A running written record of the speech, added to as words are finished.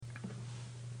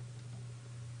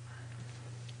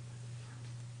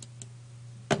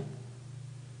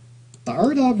The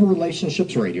Art of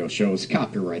Relationships radio show is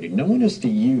copyrighted. No one is to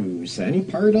use any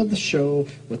part of the show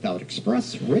without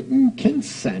express written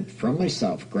consent from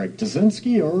myself, Greg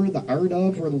Dzinski, or The Art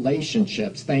of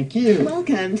Relationships. Thank you.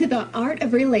 Welcome to the Art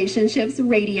of Relationships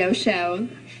radio show.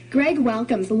 Greg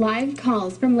welcomes live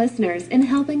calls from listeners in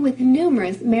helping with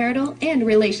numerous marital and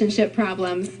relationship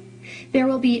problems. There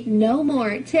will be no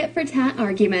more tit-for-tat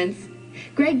arguments.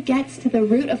 Greg gets to the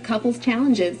root of couples'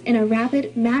 challenges in a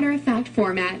rapid, matter-of-fact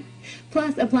format,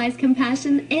 plus applies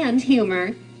compassion and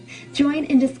humor. Join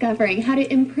in discovering how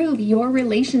to improve your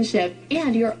relationship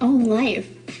and your own life.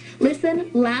 Listen,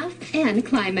 laugh, and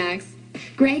climax.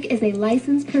 Greg is a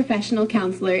licensed professional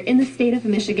counselor in the state of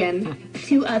Michigan.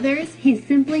 To others, he's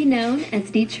simply known as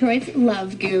Detroit's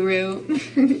love guru.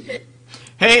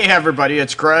 Hey everybody,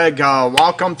 it's Greg.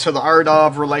 Welcome to the Art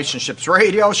of Relationships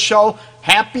radio show.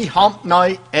 Happy hump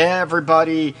night,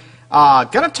 everybody.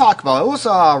 Gonna talk about, it was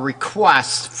a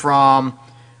request from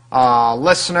a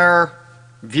listener,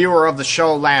 viewer of the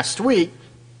show last week,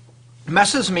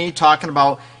 messaged me talking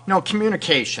about,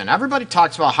 communication. Everybody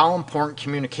talks about how important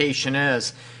communication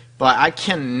is, but I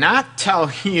cannot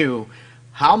tell you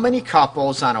how many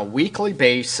couples on a weekly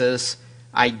basis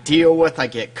I deal with. I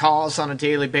get calls on a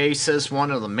daily basis.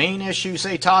 One of the main issues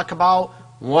they talk about,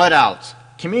 what else?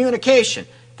 Communication.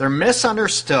 They're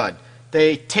misunderstood.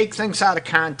 They take things out of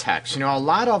context. A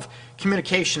lot of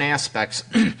communication aspects,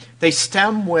 they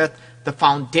stem with the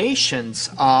foundations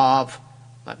of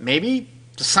maybe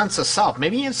the sense of self,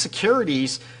 maybe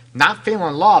insecurities, not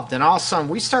feeling loved, and all of a sudden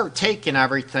we start taking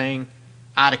everything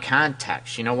out of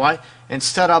context. You know what?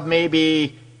 Instead of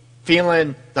maybe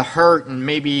feeling the hurt and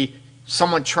maybe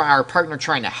our partner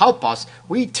trying to help us,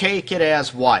 we take it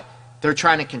as what? They're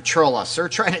trying to control us. They're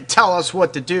trying to tell us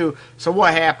what to do. So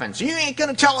what happens? You ain't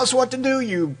going to tell us what to do.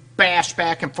 You bash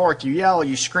back and forth. You yell.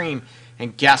 You scream.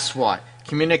 And guess what?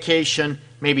 Communication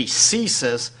maybe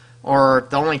ceases, or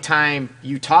the only time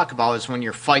you talk about is when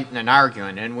you're fighting and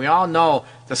arguing. And we all know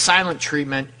the silent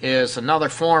treatment is another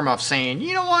form of saying,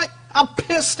 you know what? I'm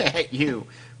pissed at you.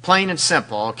 Plain and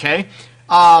simple, okay?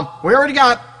 We already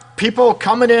got people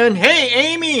coming in.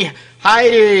 Hey, Amy,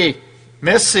 Heidi,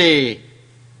 Missy,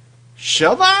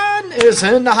 Siobhan is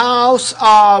in the house.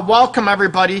 Welcome,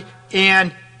 everybody.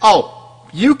 And,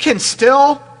 you can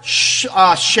still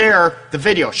share the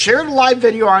video. Share the live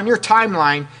video on your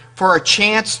timeline for a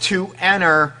chance to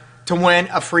enter to win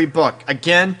a free book.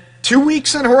 Again, 2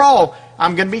 weeks in a row,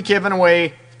 I'm going to be giving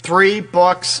away 3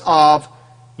 books of,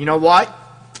 you know what?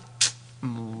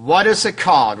 What is it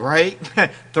called, right?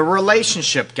 The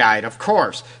Relationship Guide, of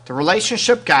course. The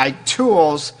Relationship Guide,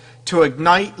 Tools to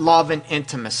Ignite Love and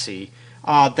Intimacy.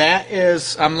 That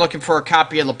is, I'm looking for a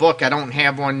copy of the book. I don't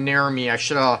have one near me. I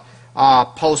should have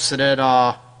posted it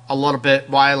a little bit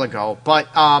while ago, but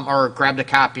or grabbed a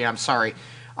copy. I'm sorry.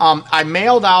 I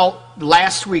mailed out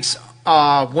last week's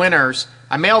winners.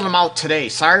 I mailed them out today.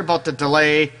 Sorry about the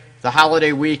delay, the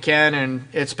holiday weekend, and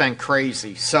it's been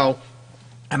crazy. So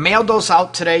I mailed those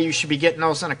out today. You should be getting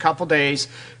those in a couple days.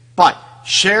 But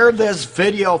share this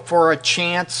video for a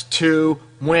chance to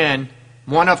win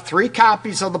one of 3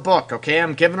 copies of the book, okay?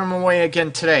 I'm giving them away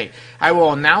again today. I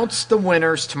will announce the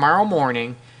winners tomorrow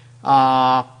morning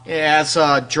as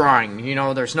a drawing.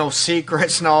 There's no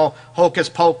secrets, no hocus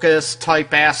pocus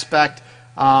type aspect.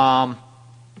 I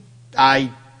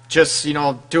just,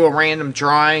 do a random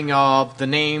drawing of the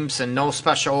names in no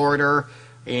special order,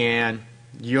 and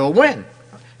you'll win.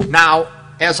 Now,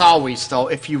 as always, though,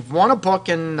 if you've won a book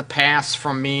in the past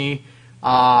from me,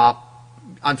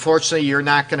 unfortunately, you're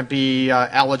not going to be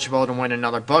eligible to win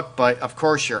another book, but of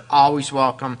course, you're always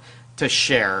welcome to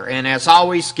share. And as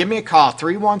always, give me a call,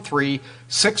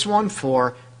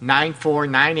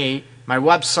 313-614-9498. My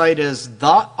website is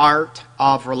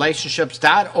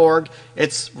theartofrelationships.org.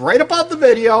 It's right above the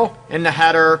video in the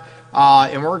header,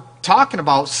 and we're talking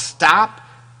about stop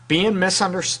being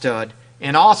misunderstood.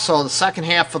 And also, the second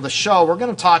half of the show, we're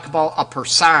going to talk about a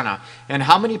persona and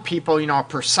how many people, a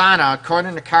persona,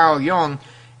 according to Carl Jung,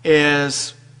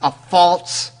 is a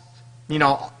false,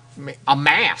 a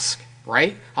mask,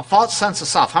 right? A false sense of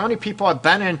self. How many people have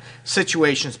been in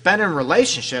situations, been in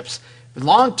relationships,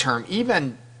 long-term,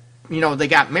 even, they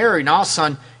got married, and all of a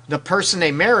sudden, the person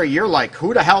they marry, you're like,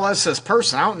 who the hell is this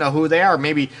person? I don't know who they are.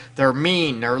 Maybe they're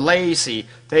mean, they're lazy,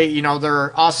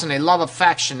 they're awesome, they love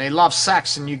affection, they love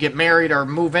sex, and you get married or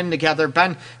move in together,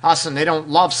 then all of a sudden they don't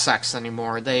love sex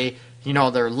anymore. They're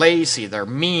lazy, they're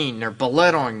mean, they're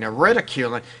belittling, they're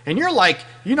ridiculing, and you're like,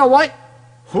 you know what?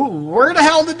 Where the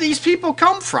hell did these people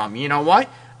come from? You know what?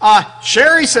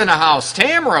 Sherry's in the house.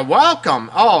 Tamara, welcome.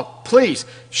 Oh, please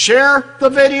share the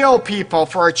video, people,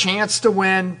 for a chance to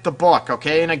win the book,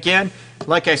 okay? And again,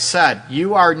 like I said,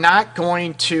 you are not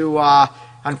going to,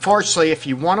 unfortunately, if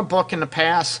you won a book in the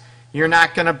past, you're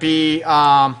not going to be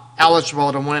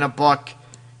eligible to win a book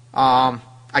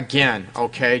again,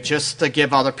 okay? Just to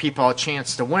give other people a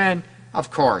chance to win, of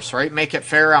course, right? Make it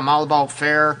fair. I'm all about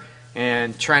fair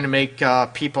and trying to make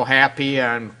people happy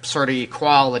and sort of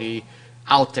equality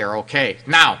out there, okay?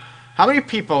 Now, how many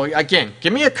people, again,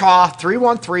 give me a call,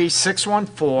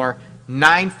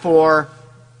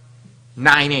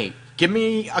 313-614-9498. Give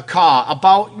me a call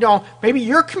about, maybe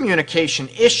your communication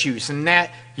issues and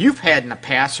that you've had in the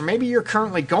past, or maybe you're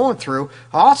currently going through.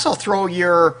 I'll also throw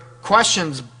your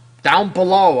questions down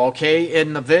below, okay,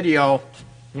 in the video,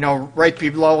 right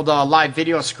below the live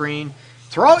video screen.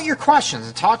 Throw out your questions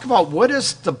and talk about what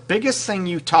is the biggest thing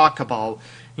you talk about,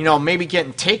 maybe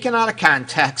getting taken out of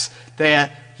context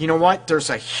that,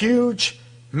 there's a huge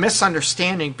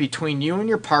misunderstanding between you and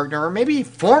your partner, or maybe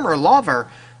former lover,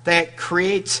 that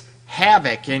creates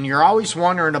havoc, and you're always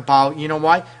wondering about,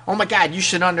 oh my God, you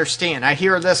should understand. I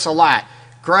hear this a lot.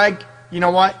 Greg,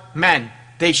 men,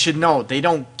 they should know. They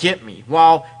don't get me.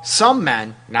 Well, some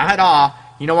men, not all,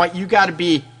 you got to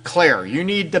be clear. You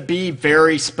need to be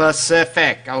very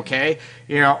specific, okay?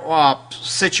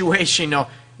 Situation,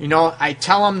 I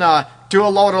tell him to do a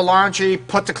load of laundry,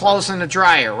 put the clothes in the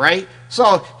dryer, right?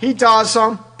 So he does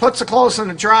them, puts the clothes in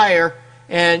the dryer,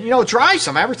 and, dries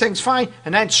them. Everything's fine.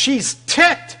 And then she's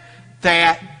ticked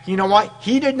that,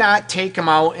 he did not take them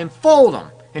out and fold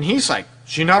them. And he's like,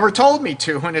 she never told me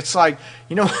to. And it's like,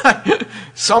 what?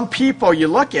 Some people you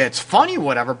look at, it's funny,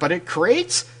 whatever, but it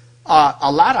creates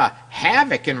a lot of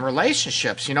havoc in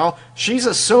relationships. She's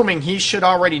assuming he should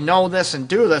already know this and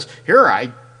do this. Here,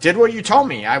 I did what you told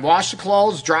me. I washed the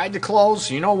clothes, dried the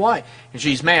clothes, what? And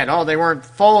she's mad. Oh, they weren't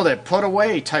folded, put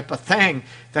away type of thing.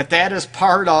 That is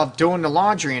part of doing the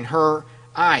laundry in her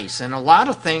eyes. And a lot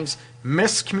of things,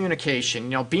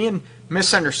 miscommunication, being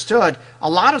misunderstood.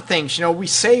 A lot of things, we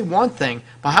say one thing,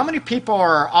 but how many people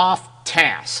are off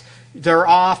task? They're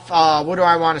off, what do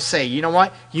I want to say? You know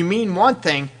what? You mean one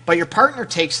thing, but your partner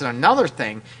takes it another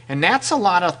thing. And that's a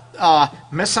lot of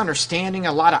misunderstanding,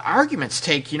 a lot of arguments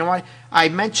take. You know what? I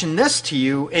mentioned this to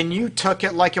you, and you took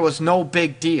it like it was no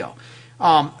big deal.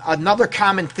 Another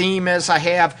common theme is I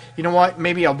have,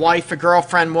 maybe a wife, a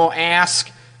girlfriend will ask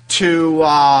to,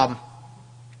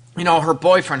 her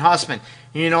boyfriend, husband,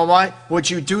 would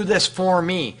you do this for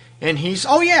me? And he's,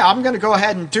 oh yeah, I'm going to go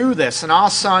ahead and do this. And all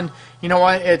of a sudden,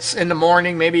 it's in the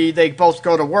morning, maybe they both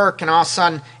go to work, and all of a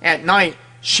sudden at night,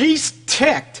 she's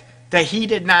ticked that he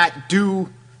did not do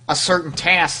a certain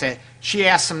task that she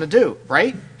asked him to do,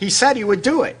 right? He said he would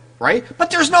do it, right?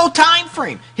 But there's no time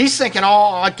frame. He's thinking,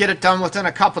 I'll get it done within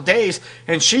a couple days.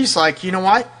 And she's like, you know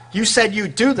what? You said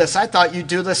you'd do this. I thought you'd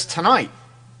do this tonight.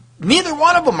 Neither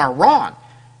one of them are wrong.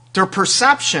 Their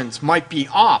perceptions might be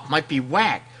off, might be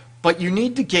whacked, but you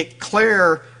need to get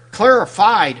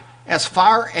clarified as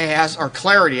far as, or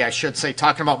clarity, I should say,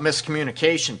 talking about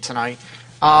miscommunication tonight.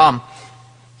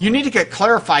 You need to get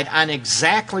clarified on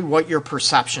exactly what your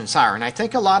perceptions are. And I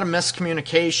think a lot of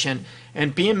miscommunication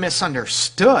and being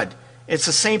misunderstood, it's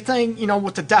the same thing,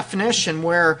 with the definition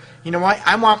where,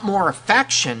 I want more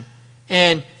affection,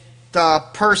 and the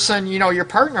person, your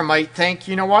partner might think,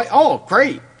 oh,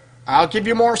 great, I'll give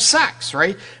you more sex,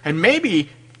 right? And maybe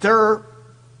their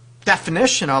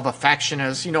definition of affection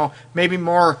is, maybe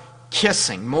more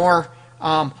kissing, more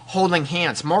holding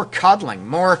hands, more cuddling,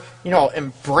 more,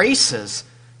 embraces,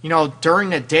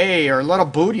 during the day, or little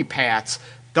booty pats.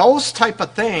 Those type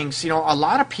of things, a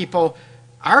lot of people,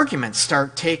 arguments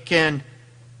start taking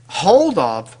hold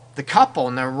of the couple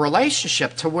and the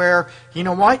relationship to where,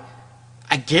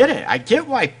 I get it. I get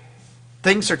why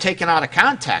things are taken out of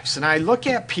context. And I look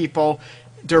at people,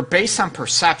 they're based on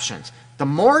perceptions. The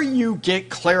more you get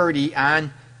clarity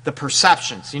on the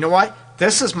perceptions,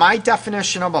 this is my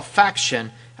definition of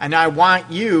affection, and I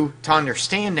want you to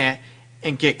understand that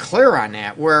and get clear on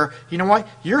that, where,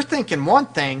 you're thinking one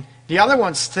thing, the other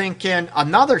one's thinking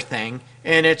another thing,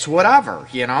 and it's whatever,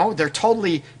 they're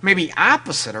totally maybe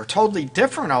opposite or totally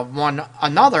different of one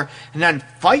another, and then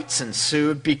fights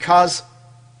ensued because,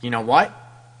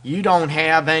 you don't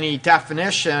have any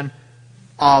definition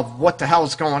of what the hell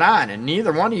is going on, and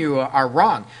neither one of you are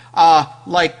wrong.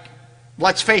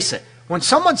 Let's face it, when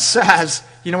someone says,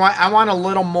 I want a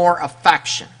little more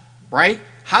affection, right?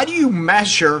 How do you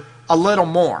measure a little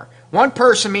more? One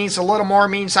person means a little more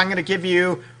means I'm going to give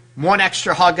you one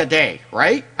extra hug a day,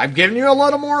 right? I've given you a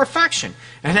little more affection.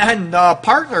 And then the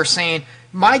partner saying,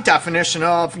 my definition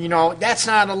of, that's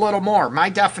not a little more. My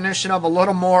definition of a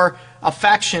little more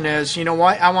affection is, you know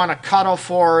what, I want to cuddle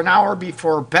for an hour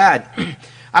before bed.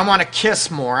 I want to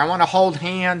kiss more. I want to hold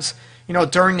hands, you know,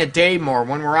 during the day more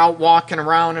when we're out walking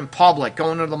around in public,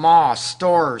 going to the mall,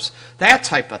 stores, that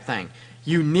type of thing.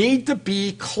 You need to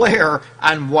be clear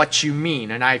on what you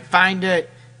mean. And I find it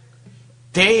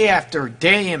day after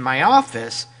day in my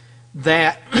office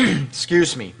that,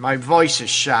 excuse me, my voice is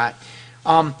shot.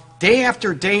 Day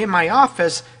after day in my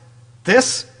office,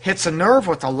 this hits a nerve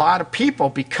with a lot of people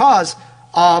because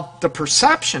of the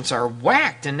perceptions are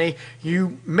whacked and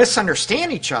you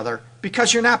misunderstand each other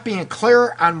because you're not being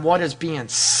clear on what is being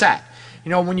said.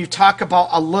 You know, when you talk about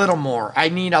a little more, I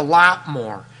need a lot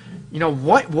more. You know,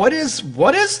 what is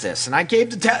this? And I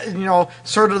gave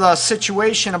sort of the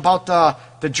situation about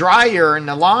the dryer and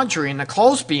the laundry and the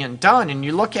clothes being done, and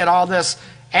you look at all this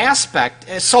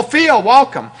aspect. Sophia,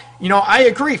 welcome. You know, I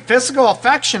agree. Physical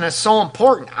affection is so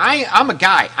important. I'm a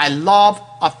guy. I love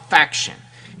affection.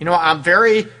 You know, I'm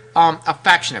very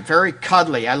affectionate, very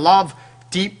cuddly. I love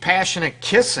deep, passionate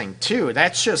kissing, too.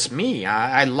 That's just me.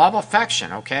 I love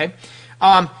affection, okay?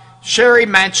 Sherry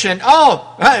mentioned,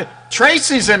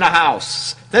 Tracy's in the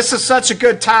house. This is such a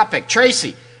good topic.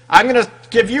 Tracy, I'm going to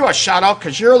give you a shout out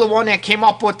because you're the one that came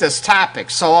up with this topic.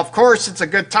 So, of course, it's a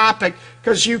good topic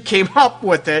because you came up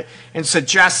with it and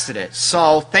suggested it.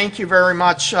 So, thank you very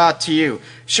much to you.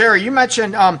 Sherry, you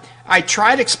mentioned, I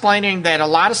tried explaining that a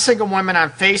lot of single women on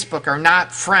Facebook are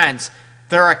not friends.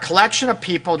 They're a collection of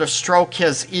people to stroke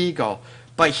his ego,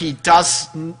 but he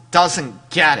doesn't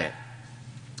get it.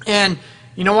 And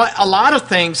you know what? A lot of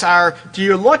things are, do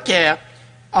you look at,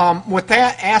 with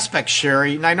that aspect,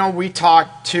 Sherry, and I know we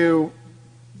talked to,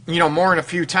 you know, more than a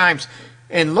few times,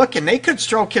 and looking, they could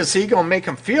stroke his ego and make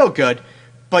him feel good,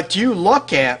 but do you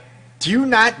look at, do you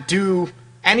not do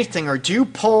anything, or do you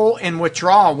pull and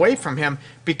withdraw away from him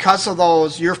because of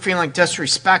those, you're feeling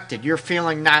disrespected, you're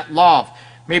feeling not loved,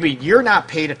 maybe you're not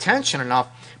paid attention enough,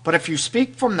 but if you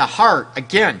speak from the heart,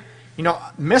 again, you know,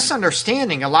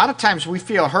 misunderstanding, a lot of times we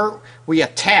feel hurt, we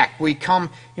attack, we come,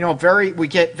 you know, we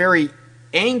get very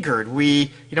angered, we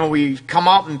come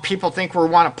out and people think we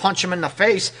want to punch them in the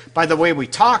face by the way we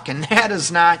talk, and that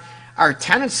is not our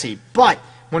tendency. But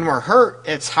when we're hurt,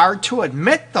 it's hard to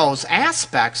admit those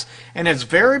aspects, and it's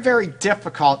very, very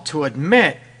difficult to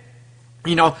admit,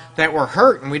 you know, that we're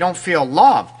hurt and we don't feel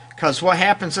loved, because what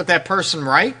happens if that person,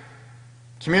 right,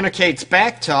 communicates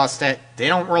back to us that they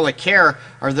don't really care,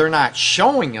 or they're not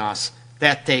showing us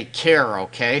that they care,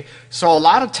 okay? So a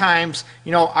lot of times,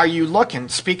 you know, are you looking,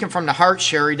 speaking from the heart,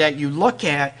 Sherry, that you look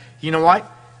at, you know what,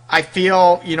 I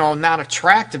feel, you know, not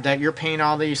attractive that you're paying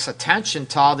all this attention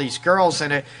to all these girls,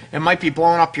 and it might be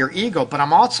blowing up your ego, but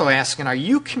I'm also asking, are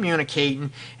you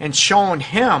communicating and showing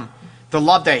him the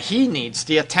love that he needs,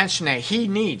 the attention that he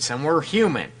needs? And we're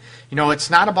human. You know, it's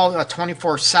not about a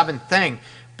 24/7 thing.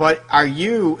 But are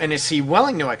you, and is he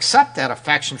willing to accept that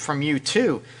affection from you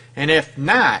too? And if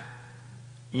not,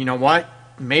 you know what?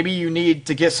 Maybe you need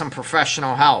to get some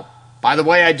professional help. By the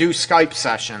way, I do Skype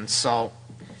sessions, so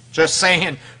just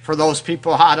saying for those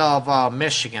people out of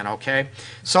Michigan, okay?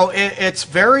 So it's a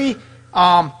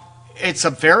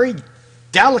very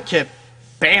delicate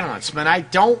balance. But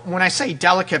when I say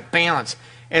delicate balance,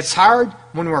 it's hard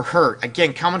when we're hurt.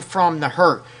 Again, coming from the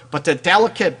hurt. But the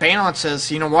delicate balance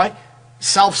is, you know what?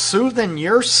 Self-soothing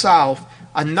yourself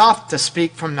enough to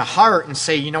speak from the heart and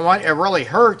say, you know what, it really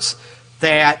hurts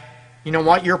that, you know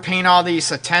what, you're paying all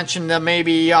these attention to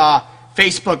maybe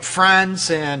Facebook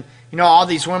friends and, you know, all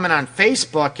these women on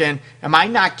Facebook, and am I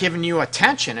not giving you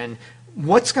attention? And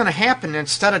what's going to happen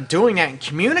instead of doing that and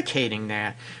communicating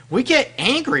that? We get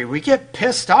angry, we get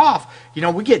pissed off, you know,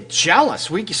 we get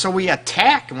jealous, so we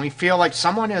attack, and we feel like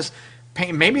someone is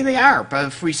paying, maybe they are, but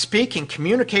if we speak and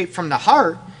communicate from the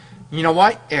heart, you know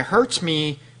what? It hurts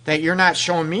me that you're not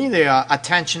showing me the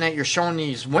attention that you're showing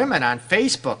these women on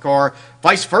Facebook, or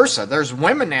vice versa. There's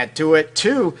women that do it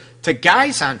too to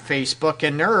guys on Facebook,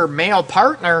 and their male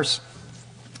partners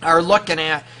are looking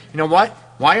at, you know what?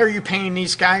 Why are you paying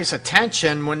these guys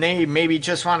attention when they maybe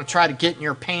just want to try to get in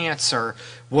your pants or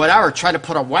whatever, try to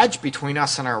put a wedge between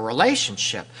us and our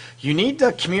relationship? You need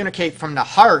to communicate from the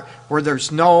heart where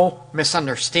there's no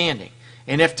misunderstanding.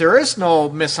 And if there is no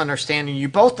misunderstanding, you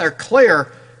both are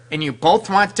clear and you both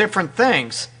want different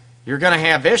things, you're going to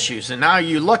have issues. And now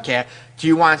you look at, do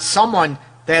you want someone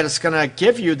that is going to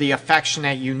give you the affection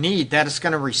that you need, that is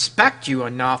going to respect you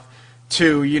enough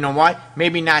to, you know what,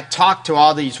 maybe not talk to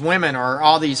all these women or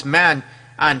all these men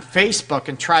on Facebook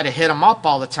and try to hit them up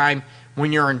all the time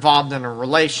when you're involved in a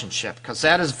relationship, because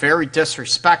that is very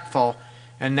disrespectful,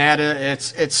 and that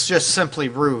it's just simply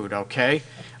rude, okay?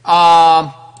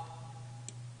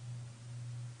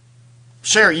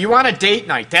 Sure, you want a date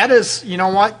night. That is, you know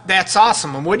what? That's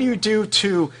awesome. And what do you do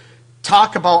to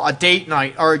talk about a date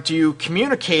night? Or do you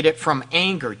communicate it from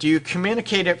anger? Do you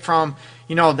communicate it from,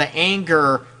 the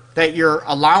anger that you're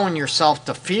allowing yourself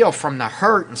to feel from the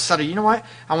hurt instead of, you know what?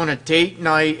 I want a date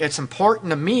night. It's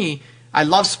important to me. I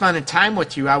love spending time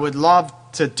with you. I would love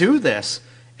to do this.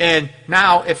 And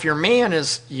now if your man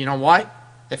is, you know what?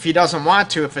 If he doesn't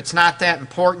want to, if it's not that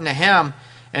important to him,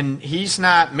 and he's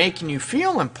not making you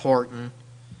feel important,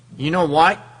 you know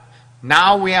what?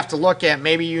 Now we have to look at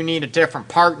maybe you need a different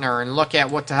partner and look at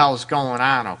what the hell is going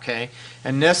on, okay?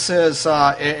 And this is,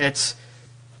 it's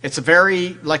a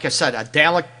very, like I said, a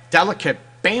delicate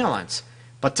balance.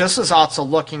 But this is also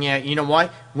looking at, you know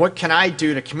what can I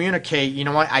do to communicate, you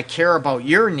know what, I care about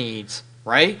your needs,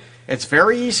 right? It's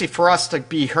very easy for us to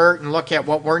be hurt and look at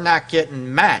what we're not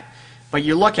getting met. But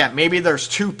you look at maybe there's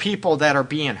two people that are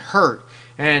being hurt.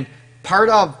 And part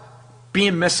of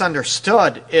being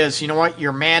misunderstood is, you know what,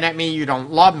 you're mad at me, you don't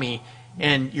love me,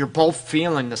 and you're both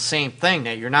feeling the same thing,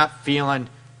 that you're not feeling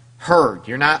heard,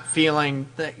 you're not feeling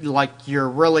like you're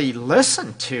really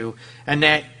listened to, and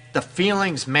that the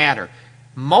feelings matter.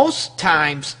 Most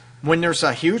times when there's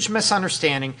a huge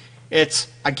misunderstanding, it's,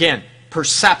 again,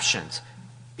 perceptions.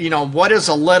 What is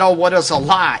a little, what is a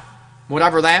lot,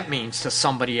 whatever that means to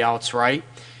somebody else, right?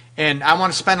 And I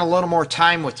want to spend a little more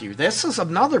time with you. This is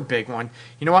another big one.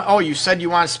 You know what? Oh, you said you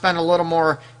want to spend a little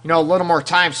more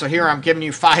time. So here I'm giving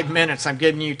you 5 minutes. I'm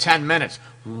giving you 10 minutes.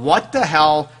 What the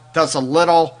hell does a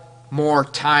little more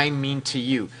time mean to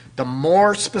you? The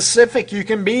more specific you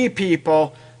can be,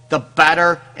 people, the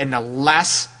better and the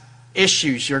less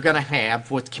issues you're going to have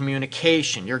with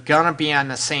communication. You're going to be on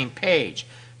the same page.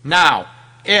 Now,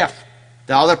 if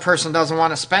the other person doesn't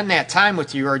want to spend that time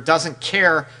with you or doesn't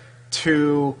care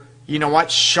to,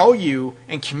 show you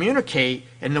and communicate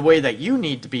in the way that you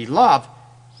need to be loved,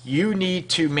 you need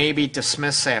to maybe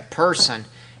dismiss that person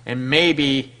and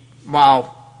maybe,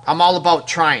 I'm all about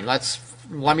trying.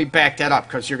 Let me back that up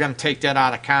because you're going to take that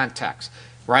out of context,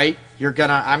 right? I'm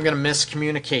going to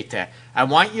miscommunicate that. I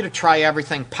want you to try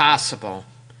everything possible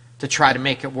to try to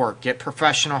make it work. Get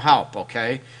professional help,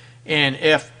 okay? And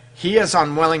if he is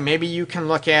unwilling, maybe you can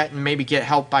look at and maybe get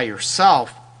help by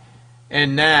yourself.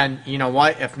 And then, you know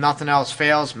what, if nothing else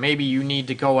fails, maybe you need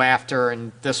to go after,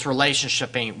 and this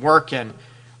relationship ain't working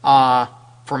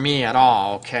for me at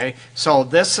all, okay? So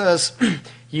this is,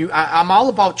 I'm all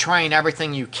about trying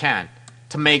everything you can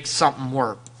to make something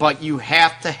work, but you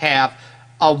have to have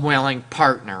a willing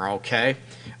partner, okay?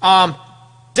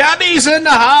 Debbie's in the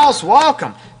house,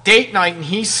 welcome. Date night, and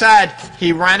he said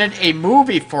he rented a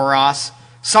movie for us,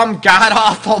 some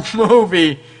god-awful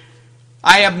movie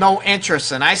I have no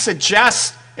interest in. I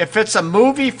suggest if it's a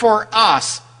movie for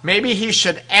us, maybe he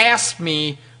should ask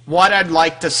me what I'd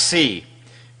like to see.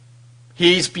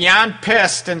 He's beyond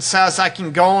pissed and says I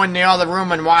can go in the other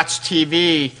room and watch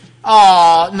TV.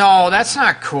 Oh, no, that's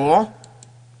not cool.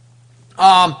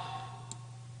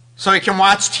 So he can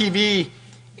watch TV,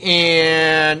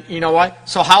 and you know what?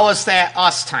 So how is that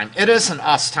us time? It isn't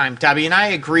us time, Debbie, and I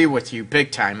agree with you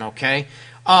big time, okay?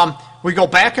 We go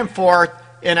back and forth,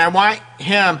 and I want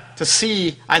him to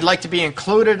see I'd like to be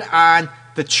included on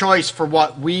the choice for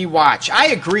what we watch. I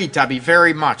agree, Debbie,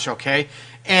 very much, okay?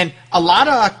 And a lot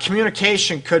of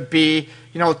communication could be,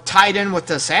 tied in with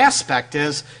this aspect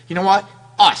is, you know what?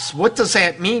 Us. What does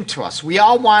that mean to us? We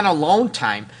all want alone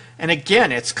time. And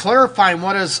again, it's clarifying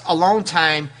what is alone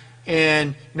time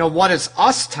and, what is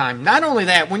us time. Not only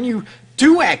that, when you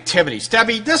do activities,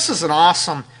 Debbie, this is an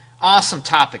awesome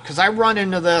topic because I run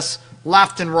into this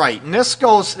left and right. And this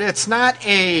goes, it's not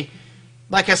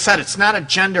like I said, it's not a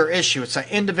gender issue. It's an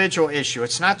individual issue.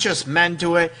 It's not just men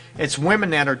do it. It's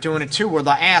women that are doing it too, where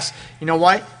they'll ask, you know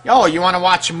what? Oh, you want to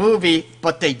watch a movie,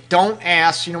 but they don't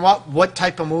ask, you know what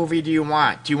type of movie do you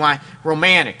want? Do you want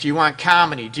romantic? Do you want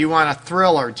comedy? Do you want a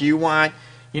thriller? Do you want,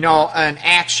 an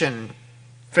action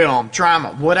film,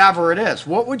 drama, whatever it is?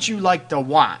 What would you like to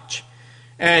watch?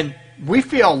 And we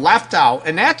feel left out,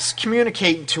 and that's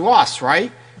communicating to us,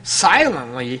 right?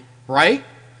 Silently, right?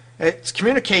 It's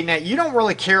communicating that you don't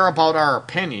really care about our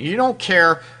opinion. You don't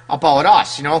care about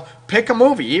us, Pick a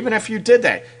movie, even if you did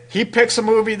that. He picks a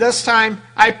movie this time,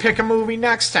 I pick a movie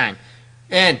next time.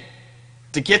 And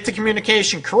to get the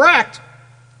communication correct,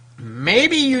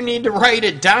 maybe you need to write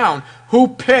it down who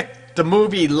picked the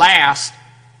movie last,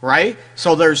 right?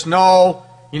 So there's no,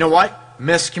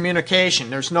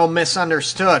 miscommunication. There's no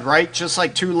misunderstood, right? Just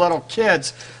like two little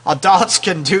kids, adults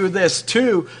can do this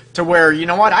too, to where,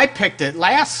 I picked it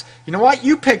last.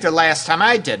 You picked it last time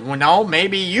I did. Well, no,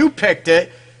 maybe you picked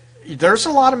it there's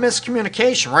a lot of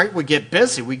miscommunication, right? We get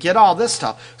busy, we get all this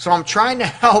stuff. So I'm trying to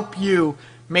help you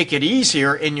make it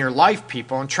easier in your life,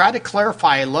 people, and try to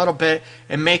clarify a little bit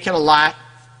and make it a lot,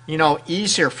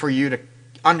 easier for you to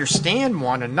understand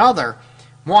one another.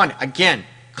 One, again,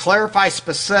 clarify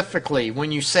specifically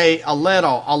when you say a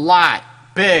little, a lot,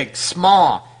 big,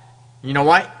 small. You know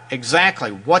what?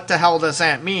 Exactly. What the hell does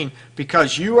that mean?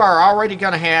 Because you are already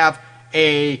going to have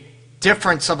a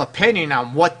difference of opinion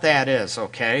on what that is,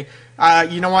 okay?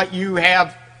 You know what? You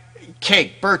have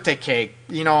cake, birthday cake,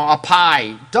 a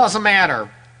pie, doesn't matter.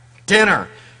 Dinner.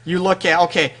 You look at,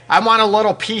 okay, I want a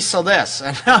little piece of this.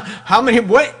 And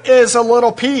what is a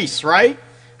little piece, right?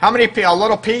 A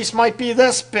little piece might be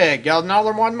this big.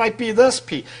 Another one might be this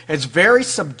piece. It's very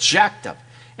subjective.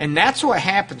 And that's what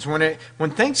happens when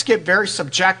things get very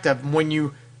subjective, when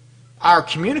you are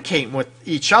communicating with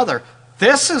each other.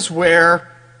 This is where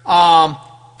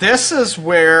This is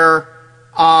where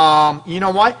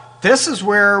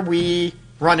we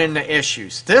run into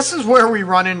issues. This is where we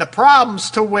run into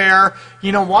problems to where,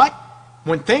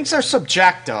 when things are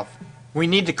subjective, we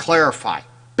need to clarify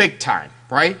big time,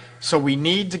 right? So we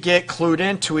need to get clued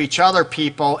into each other,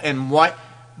 people, and what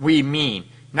we mean.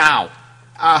 Now,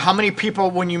 how many people,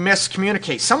 when you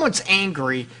miscommunicate, someone's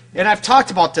angry, and I've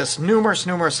talked about this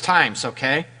numerous times,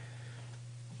 okay?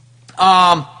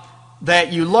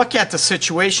 That you look at the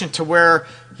situation to where,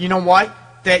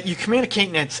 that you communicate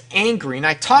and it's angry. And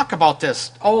I talk about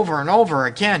this over and over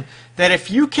again, that if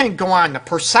you can go on the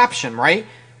perception, right?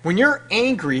 When you're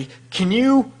angry, can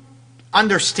you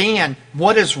understand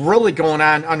what is really going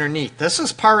on underneath? This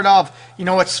is part of,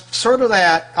 it's sort of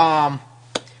that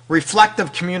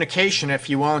reflective communication, if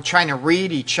you will, and trying to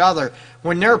read each other.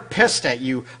 When they're pissed at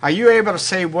you, are you able to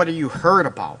say, what are you hurt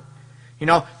about?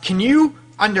 Can you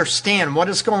understand what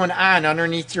is going on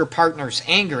underneath your partner's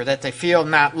anger, that they feel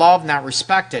not loved, not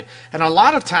respected? And a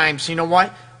lot of times,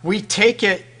 we take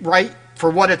it right for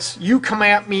what it's. You come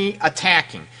at me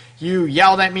attacking. You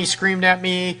yelled at me, screamed at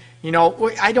me.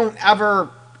 I don't ever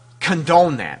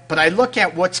condone that, but I look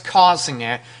at what's causing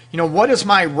that. What is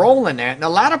my role in that? And a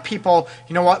lot of people,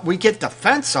 we get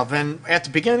defensive. And at the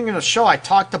beginning of the show, I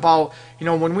talked about,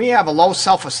 when we have a low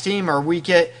self-esteem or we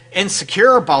get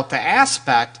insecure about the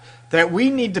aspect, that we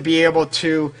need to be able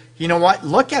to,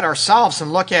 look at ourselves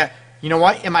and look at,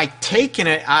 am I taking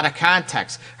it out of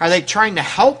context? Are they trying to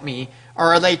help me, or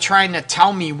are they trying to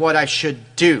tell me what I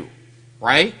should do,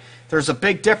 right? There's a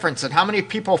big difference. And how many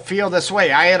people feel this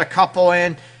way? I had a couple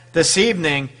in this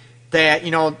evening that,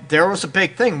 there was a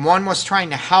big thing. One was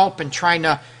trying to help and trying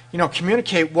to,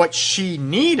 communicate what she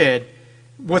needed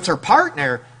with her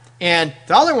partner. And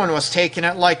the other one was taking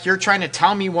it like, you're trying to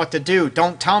tell me what to do.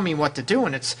 Don't tell me what to do.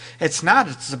 And it's not.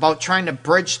 It's about trying to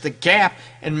bridge the gap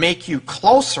and make you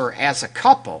closer as a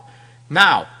couple.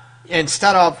 Now,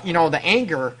 instead of, the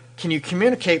anger, can you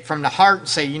communicate from the heart and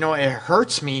say, it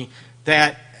hurts me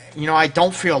that, I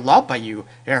don't feel loved by you.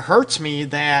 It hurts me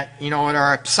that, it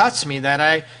upsets me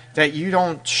that you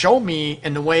don't show me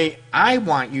in the way I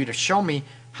want you to show me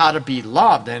how to be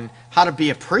loved and how to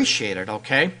be appreciated,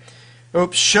 okay?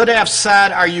 Oops, should have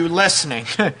said, are you listening?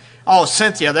 Oh,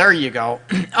 Cynthia, there you go.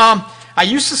 I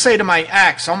used to say to my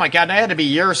ex, oh my God, that had to be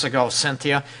years ago,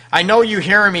 Cynthia, I know you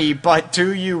hear me, but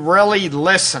do you really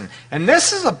listen? And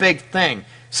this is a big thing.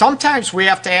 Sometimes we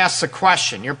have to ask the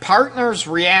question. Your partner's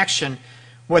reaction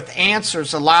with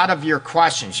answers a lot of your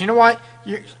questions. You know what?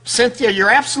 Cynthia, you're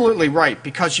absolutely right,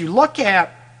 because you look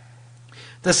at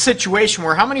the situation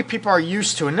where how many people are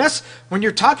used to, and this, when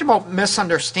you're talking about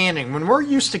misunderstanding, when we're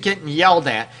used to getting yelled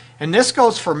at, and this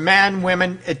goes for men,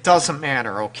 women, it doesn't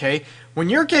matter, okay? When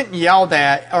you're getting yelled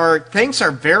at, or things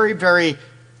are very, very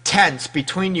tense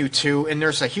between you two, and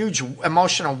there's a huge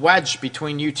emotional wedge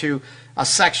between you two, a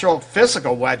sexual,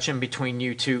 physical wedge in between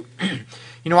you two,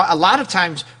 a lot of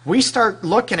times we start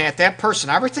looking at that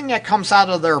person, everything that comes out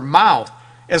of their mouth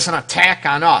is an attack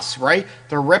on us, right?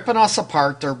 They're ripping us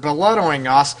apart, they're belittling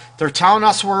us, they're telling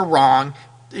us we're wrong,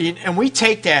 and we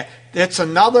take that.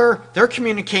 They're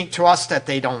communicating to us that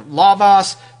they don't love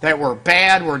us, that we're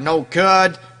bad, we're no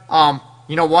good,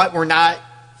 we're not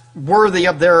worthy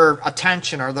of their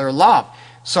attention or their love.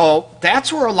 So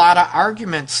that's where a lot of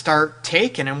arguments start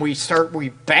taking, and we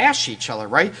bash each other,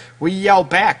 right? We yell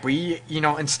back.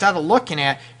 Instead of looking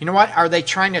at, are they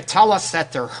trying to tell us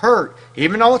that they're hurt,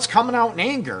 even though it's coming out in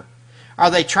anger? Are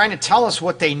they trying to tell us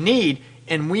what they need,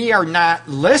 and we are not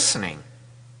listening?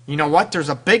 There's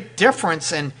a big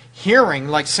difference in hearing,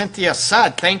 like Cynthia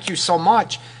said, thank you so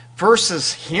much,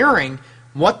 versus hearing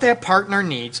what that partner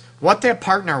needs, what that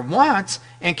partner wants,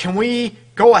 and can we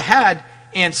go ahead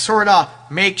and sort of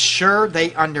make sure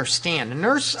they understand. And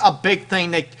there's a big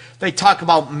thing they talk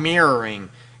about mirroring.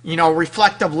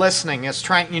 Reflective listening is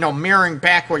trying, mirroring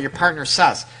back what your partner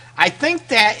says. I think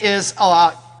that is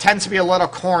tends to be a little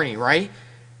corny, right?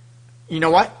 You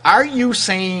know what? Are you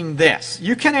saying this?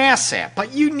 You can ask that,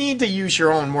 but you need to use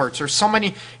your own words. There's so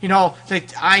many, the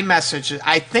iMessage,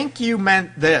 I think you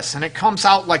meant this, and it comes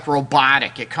out like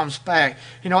robotic. It comes back,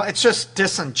 it's just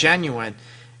disingenuous.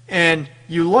 And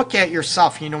you look at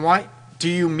yourself, you know what? Do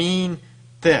you mean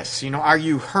this? Are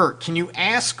you hurt? Can you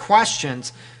ask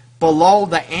questions below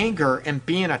the anger and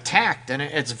being attacked? And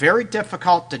it's very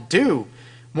difficult to do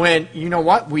when,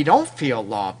 we don't feel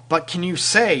loved. But can you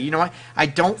say, I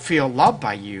don't feel loved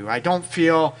by you. I don't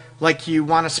feel like you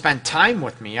want to spend time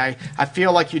with me. I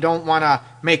feel like you don't want to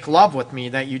make love with me,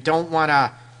 that you don't want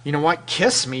to,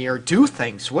 kiss me or do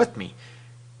things with me.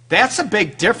 That's a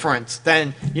big difference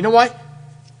than,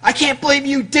 I can't believe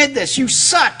you did this. You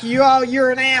suck.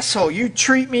 You're an asshole. You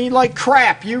treat me like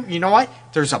crap. You know what?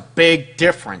 There's a big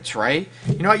difference, right?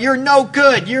 You're no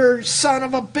good. You're a son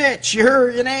of a bitch. You're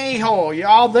an a-hole. You're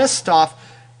all this stuff.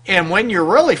 And when you're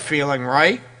really feeling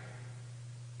right,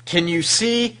 can you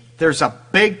see there's a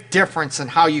big difference in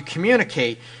how you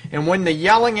communicate? And when the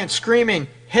yelling and screaming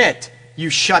hit, you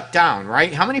shut down,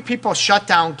 right? How many people shut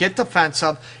down, get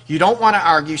defensive, you don't want to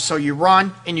argue, so you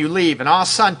run and you leave. And all of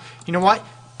a sudden, you know what?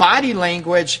 Body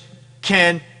language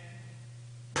can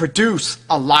produce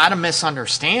a lot of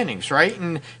misunderstandings, right?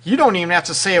 And you don't even have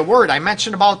to say a word. I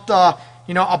mentioned about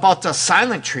the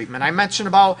silent treatment. I mentioned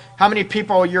about how many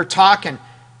people you're talking.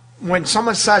 When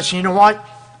someone says, you know what,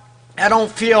 I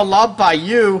don't feel loved by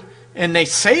you, and they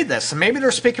say this, and maybe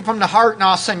they're speaking from the heart, and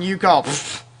all of a sudden you go,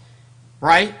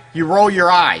 right? You roll your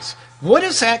eyes. What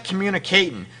is that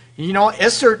communicating?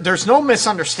 There's no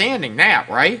misunderstanding that,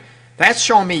 right? That's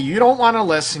showing me you don't want to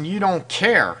listen, you don't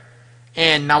care.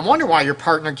 And I wonder why your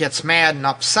partner gets mad and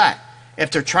upset.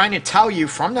 If they're trying to tell you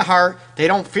from the heart they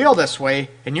don't feel this way,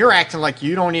 and you're acting like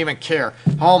you don't even care.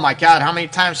 Oh my God, how many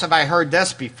times have I heard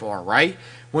this before, right?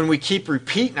 When we keep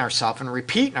repeating ourselves and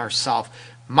repeating ourselves.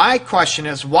 My question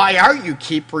is, why are you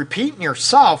keep repeating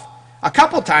yourself? A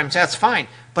couple times, that's fine.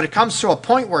 But it comes to a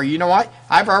point where, you know what?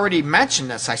 I've already mentioned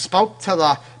this. I spoke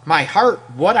to my heart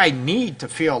what I need to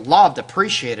feel loved,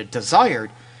 appreciated,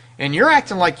 desired. And you're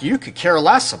acting like you could care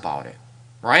less about it,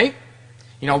 right?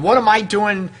 What am I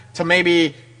doing to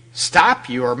maybe stop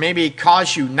you or maybe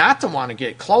cause you not to want to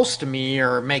get close to me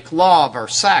or make love or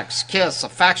sex, kiss,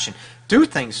 affection, do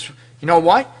things? You know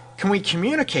what? Can we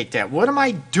communicate that? What am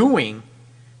I doing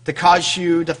to cause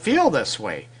you to feel this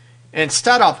way?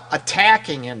 Instead of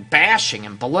attacking and bashing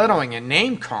and belittling and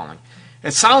name-calling.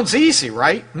 It sounds easy,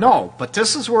 right? No, but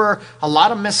this is where a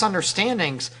lot of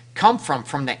misunderstandings come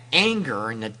from the anger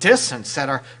and the distance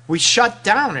we shut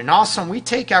down, and all of a sudden we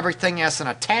take everything as an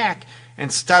attack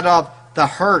instead of the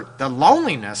hurt, the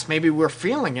loneliness maybe we're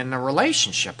feeling in the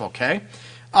relationship, okay?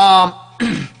 Oh,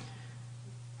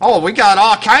 we got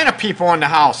all kind of people in the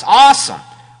house. Awesome.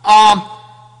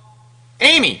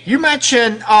 Amy, you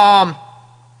mentioned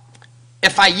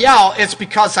if I yell, it's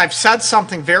because I've said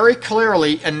something very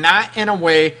clearly and not in a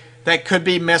way that could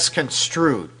be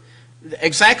misconstrued.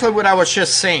 Exactly what I was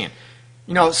just saying.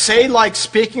 Say like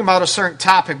speaking about a certain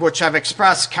topic, which I've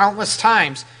expressed countless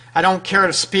times, I don't care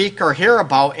to speak or hear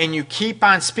about, and you keep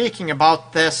on speaking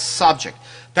about this subject.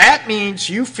 That means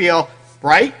you feel,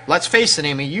 right? Let's face it,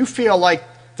 Amy, you feel like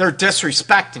they're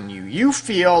disrespecting you. You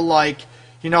feel like,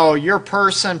 your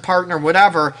person, partner,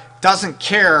 whatever, doesn't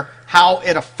care how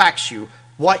it affects you,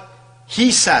 what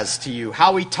he says to you,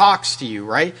 how he talks to you,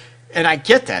 right? And I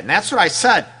get that, and that's what I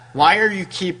said. Why are you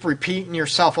keep repeating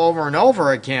yourself over and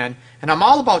over again? And I'm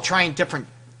all about trying different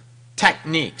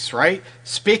techniques, right?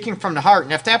 Speaking from the heart.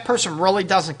 And if that person really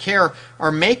doesn't care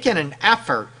or making an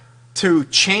effort to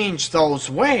change those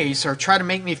ways or try to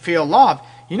make me feel loved,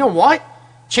 you know what?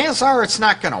 Chances are it's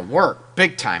not going to work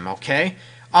big time, okay?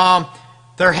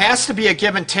 There has to be a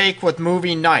give and take with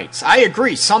movie nights. I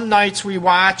agree. Some nights we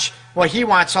watch what he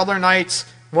wants, other nights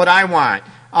what I want.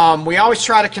 We always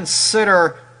try to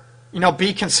consider,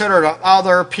 be considerate of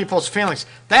other people's feelings.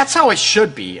 That's how it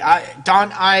should be.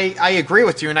 Don, I agree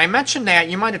with you. And I mentioned that.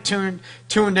 You might have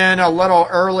tuned in a little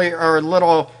early or a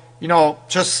little,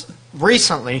 just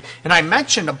recently. And I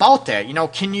mentioned about that.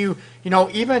 Can you,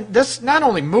 even this, not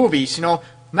only movies,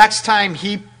 next time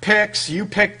he picks, you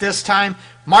pick this time,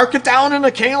 mark it down in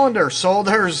the calendar so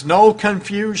there's no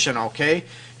confusion, okay?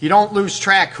 You don't lose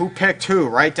track who picked who,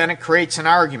 right? Then it creates an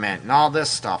argument and all this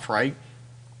stuff, right?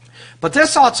 But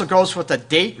this also goes with a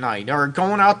date night or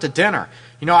going out to dinner.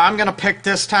 I'm going to pick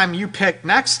this time, you pick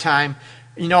next time.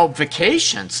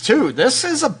 vacations too. This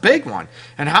is a big one.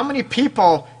 And how many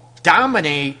people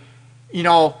dominate,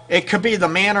 it could be the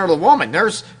man or the woman.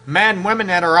 There's men, women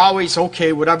that are always,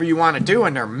 okay, whatever you want to do,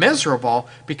 and they're miserable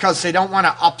because they don't want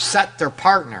to upset their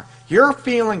partner. Your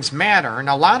feelings matter, and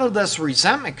a lot of this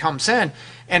resentment comes in.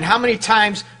 And how many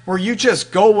times where you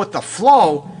just go with the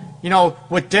flow,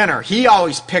 with dinner, he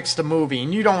always picks the movie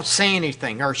and you don't say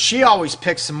anything, or she always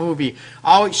picks the movie.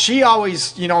 She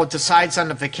always, decides on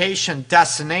the vacation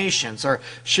destinations, or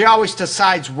she always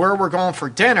decides where we're going for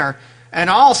dinner. And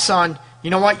all of a sudden,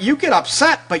 you get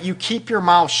upset, but you keep your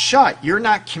mouth shut. You're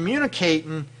not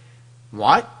communicating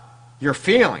your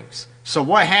feelings. So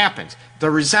what happens? The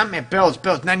resentment builds,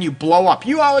 and then you blow up.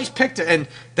 You always picked it, and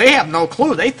they have no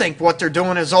clue. They think what they're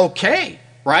doing is okay,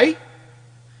 right?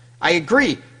 I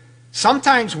agree.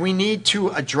 Sometimes we need to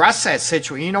address that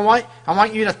situation. You know what? I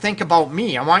want you to think about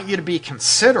me. I want you to be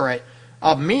considerate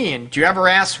of me. And do you ever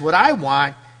ask what I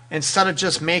want instead of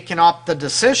just making up the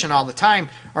decision all the time?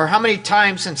 Or how many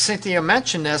times, and Cynthia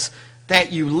mentioned this,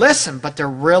 that you listen, but they're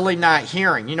really not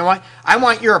hearing. You know what? I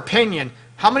want your opinion.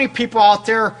 How many people out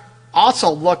there also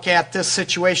look at this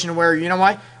situation where,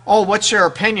 what's your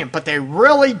opinion? But they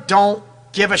really don't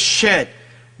give a shit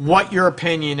what your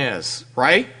opinion is,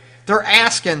 right? They're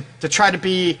asking to try to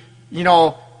be,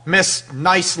 Miss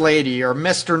Nice Lady or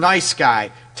Mr. Nice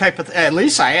Guy type of. At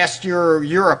least I asked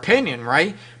your opinion,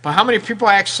 right? But how many people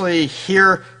actually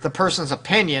hear the person's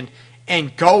opinion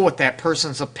and go with that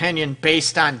person's opinion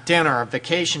based on dinner, a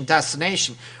vacation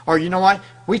destination? Or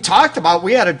we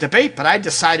had a debate, but I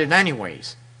decided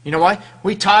anyways.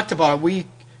 We talked about it. We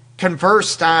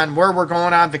conversed on where we're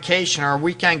going on vacation or a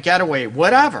weekend getaway,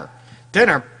 whatever.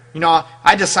 Dinner.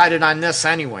 I decided on this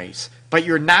anyways. But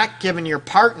you're not giving your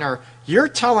partner, you're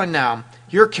telling them,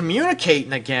 you're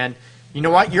communicating again.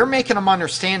 You're making them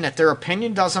understand that their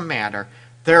opinion doesn't matter.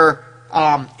 Their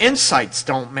insights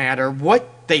don't matter.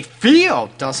 What they feel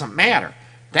doesn't matter.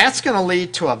 That's going to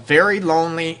lead to a very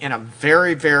lonely and a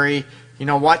very, very,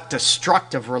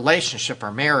 destructive relationship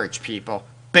or marriage, people.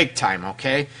 Big time,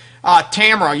 okay?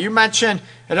 Tamara, you mentioned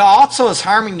it also is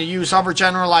harming to use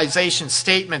overgeneralization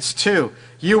statements too.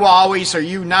 You always or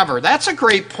you never. That's a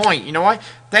great point. You know what?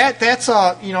 That's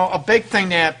a big thing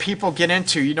that people get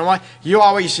into. You know what? You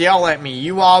always yell at me.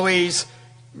 You always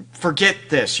forget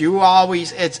this. You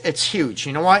always it's huge.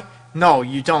 You know what? No,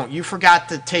 you don't. You forgot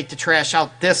to take the trash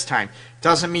out this time.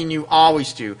 Doesn't mean you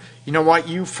always do. You know what?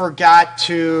 You forgot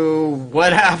to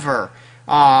whatever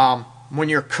when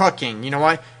you're cooking. You know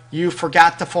what? You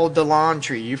forgot to fold the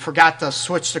laundry. You forgot to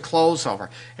switch the clothes over.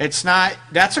 It's not.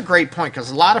 That's a great point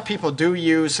because a lot of people do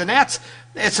use, and it's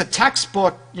a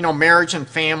textbook, marriage and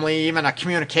family, even a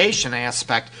communication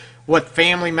aspect with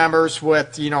family members,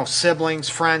 with siblings,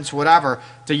 friends, whatever,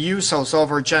 to use those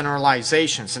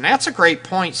overgeneralizations, and that's a great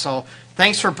point. So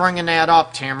thanks for bringing that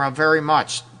up, Tamara, very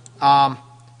much. I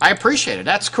appreciate it.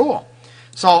 That's cool.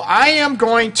 So I am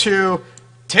going to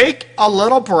take a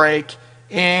little break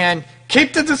and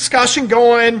keep the discussion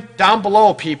going down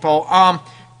below, people.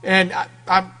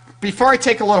 Before I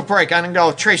take a little break, I'm going to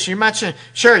go, Tracy, you mentioned,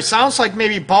 sure, it sounds like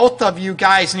maybe both of you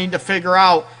guys need to figure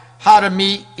out how to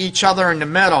meet each other in the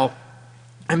middle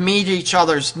and meet each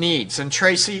other's needs. And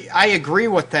Tracy, I agree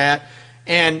with that.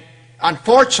 And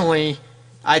unfortunately,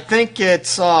 I think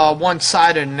it's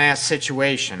one-sided in that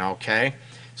situation, okay?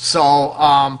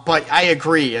 So, but I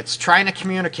agree. It's trying to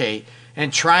communicate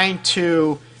and trying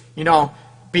to,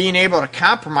 being able to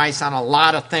compromise on a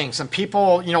lot of things. And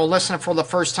people, listening for the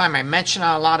first time, I mentioned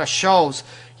on a lot of shows,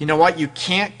 you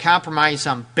can't compromise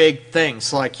on big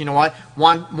things. Like,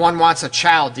 one wants a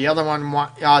child, the other one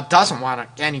doesn't want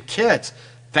any kids.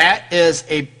 That is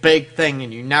a big thing,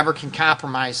 and you never can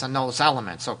compromise on those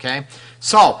elements, okay?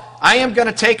 So, I am going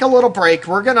to take a little break.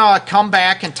 We're going to come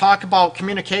back and talk about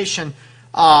communication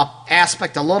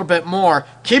aspect a little bit more.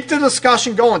 Keep the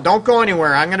discussion going. Don't go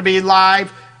anywhere. I'm going to be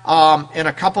live in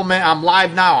a couple minutes. I'm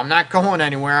live now. I'm not going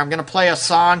anywhere. I'm going to play a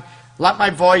song, let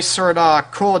my voice sort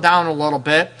of cool down a little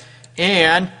bit,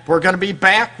 and we're going to be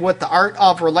back with the Art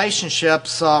of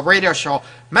Relationships radio show.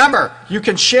 Remember, you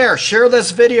can share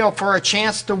this video for a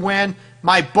chance to win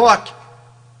my book,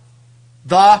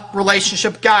 The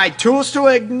Relationship Guide, Tools to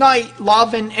Ignite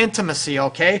Love and Intimacy,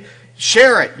 okay?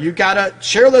 Share it. You got to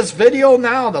share this video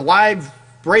now, the live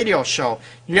radio show.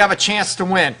 You have a chance to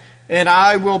win. And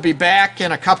I will be back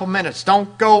in a couple minutes.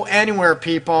 Don't go anywhere,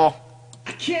 people.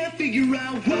 I can't figure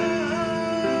out why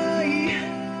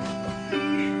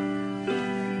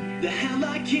the hell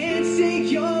I can't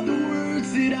say all the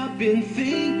words that I've been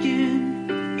thinking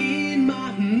in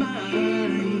my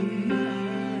mind,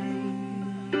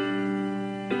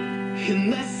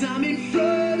 unless I'm in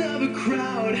front of a crowd.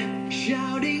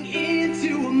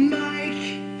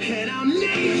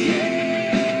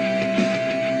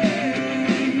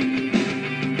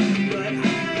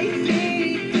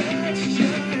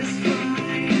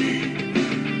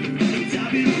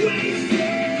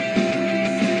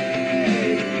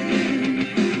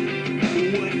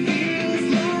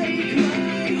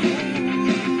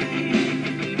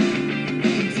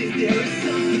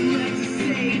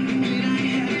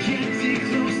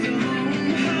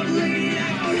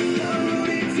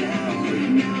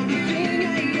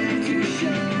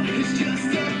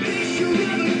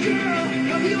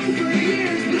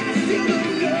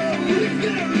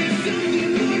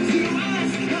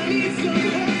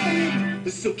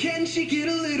 So can she get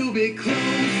a little bit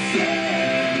closer?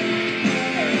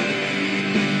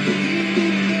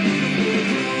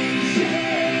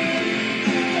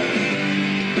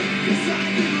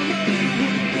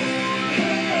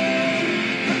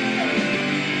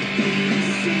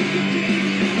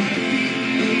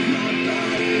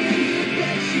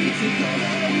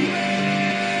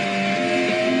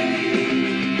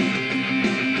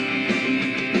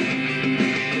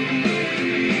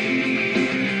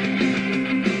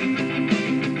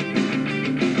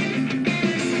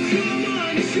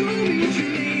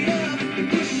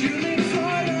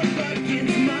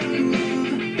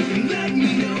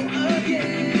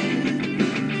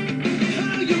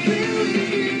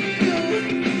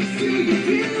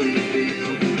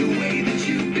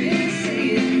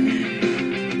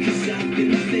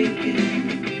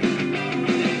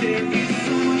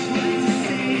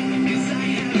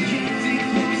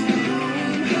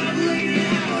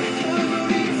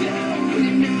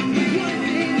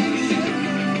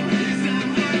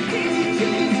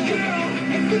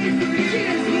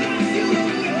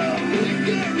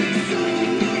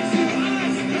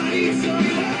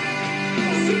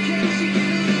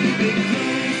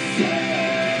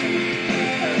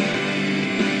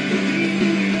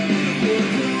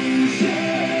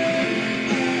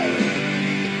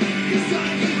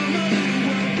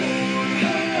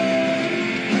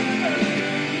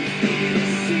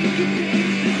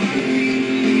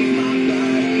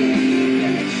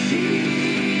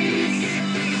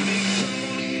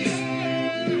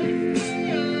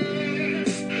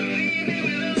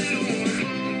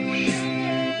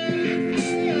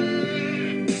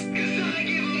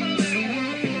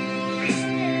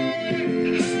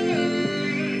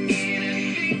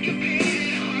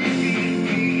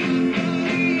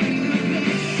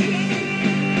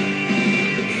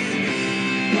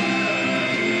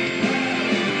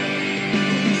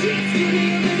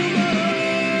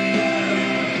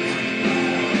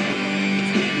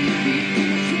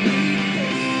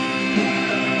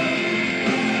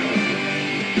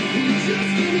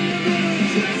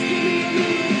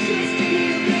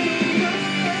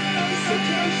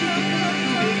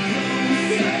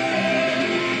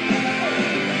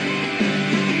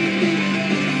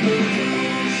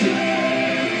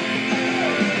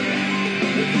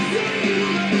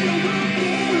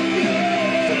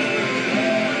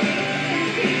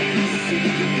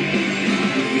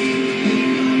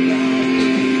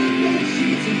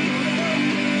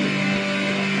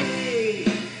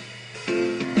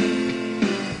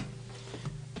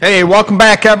 Hey, welcome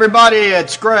back, everybody.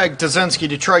 It's Greg Dazinski,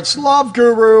 Detroit's Love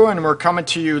Guru, and we're coming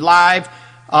to you live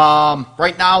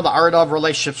right now, the Art of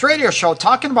Relationships radio show,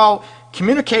 talking about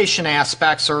communication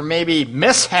aspects or maybe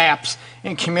mishaps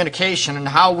in communication and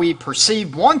how we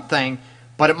perceive one thing,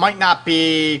 but it might not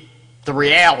be the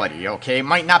reality, okay? It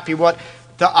might not be what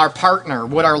our partner,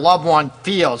 what our loved one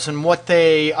feels and what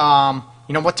they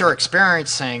what they're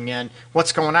experiencing and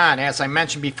what's going on. As I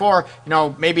mentioned before,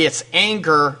 maybe it's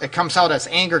anger. It comes out as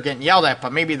anger getting yelled at,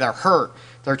 but maybe they're hurt.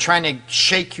 They're trying to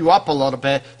shake you up a little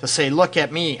bit to say, look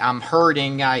at me, I'm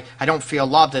hurting. I don't feel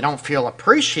loved. I don't feel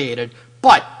appreciated.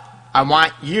 But I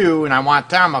want you and I want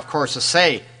them, of course, to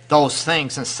say those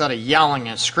things instead of yelling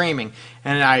and screaming.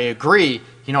 And I agree,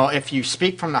 if you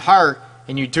speak from the heart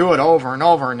and you do it over and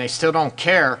over and they still don't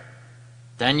care,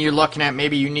 then you're looking at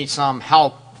maybe you need some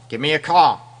help. Give me a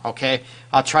call, okay?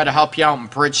 I'll try to help you out and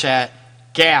bridge that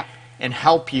gap and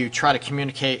help you try to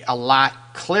communicate a lot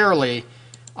clearly,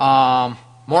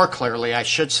 more clearly, I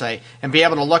should say, and be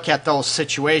able to look at those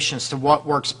situations to what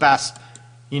works best,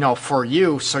 for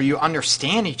you so you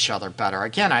understand each other better.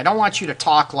 Again, I don't want you to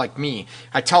talk like me.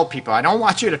 I tell people, I don't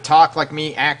want you to talk like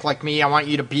me, act like me. I want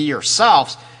you to be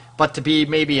yourselves, but to be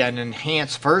maybe an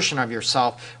enhanced version of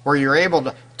yourself where you're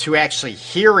able to actually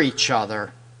hear each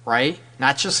other, right?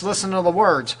 Not just listen to the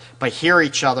words, but hear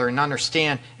each other and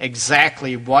understand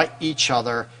exactly what each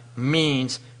other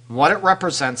means, what it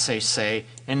represents, they say,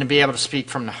 and to be able to speak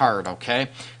from the heart, okay?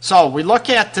 So we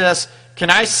look at this. Can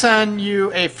I send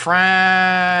you a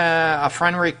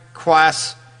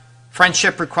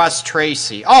friendship request,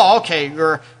 Tracy? Oh,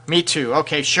 okay, me too.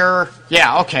 Okay, sure.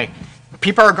 Yeah, okay.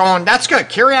 People are going, that's good.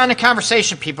 Carry on the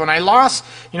conversation, people. And I lost,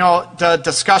 the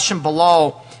discussion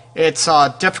below. It's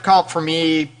difficult for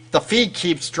me. The feed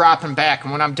keeps dropping back,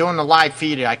 and when I'm doing the live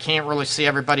feed, I can't really see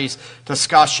everybody's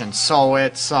discussion. So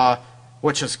it's,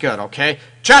 which is good, okay?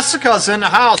 Jessica's in the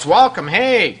house. Welcome.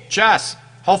 Hey, Jess.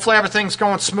 Hopefully everything's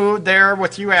going smooth there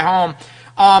with you at home.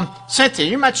 Cynthia,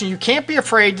 you mentioned you can't be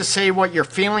afraid to say what you're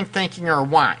feeling, thinking, or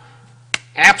want.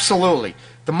 Absolutely.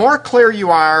 The more clear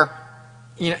you are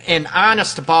and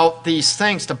honest about these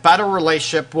things, the better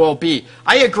relationship will be.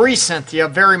 I agree, Cynthia,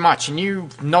 very much, and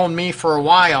you've known me for a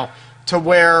while, to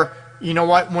where, you know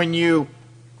what, when you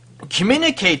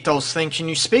communicate those things and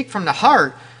you speak from the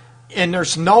heart, and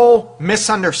there's no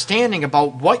misunderstanding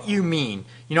about what you mean.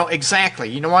 You know, exactly.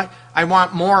 You know what? I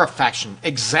want more affection.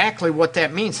 Exactly what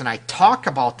that means. And I talk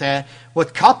about that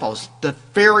with couples the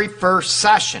very first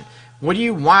session. What do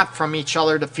you want from each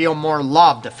other to feel more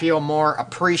loved, to feel more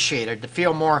appreciated, to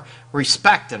feel more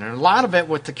respected? And a lot of it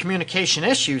with the communication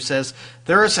issues is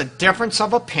there is a difference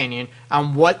of opinion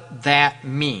on what that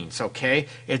means, okay?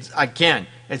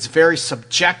 It's very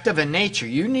subjective in nature.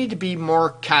 You need to be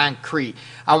more concrete.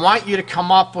 I want you to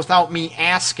come up without me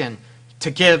asking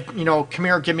to give, come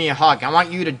here, give me a hug. I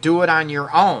want you to do it on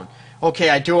your own.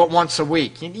 Okay, I do it once a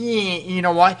week. You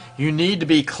know what? You need to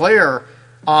be clear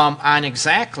on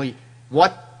exactly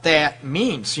what that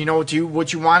means. Would you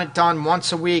want it done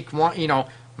once a week?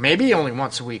 Maybe only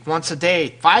once a week, once a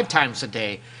day, 5 times a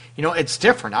day. It's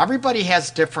different. Everybody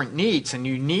has different needs, and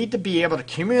you need to be able to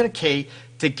communicate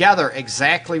together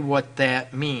exactly what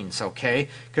that means, okay?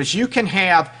 Because you can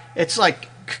have, it's like,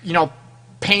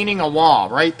 painting a wall,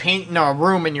 right? Painting a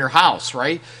room in your house,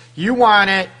 right? You want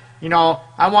it,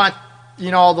 I want,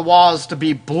 the walls to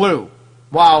be blue.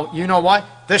 Well, you know what?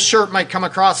 This shirt might come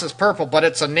across as purple, but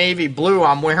it's a navy blue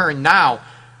I'm wearing now.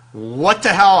 What the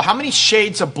hell? How many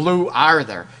shades of blue are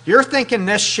there? You're thinking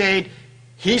this shade,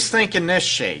 he's thinking this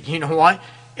shade. You know what?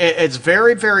 It's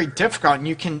very, very difficult, and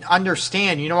you can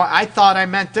understand, I thought I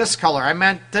meant this color. I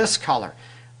meant this color.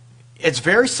 It's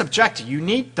very subjective.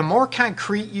 The more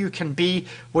concrete you can be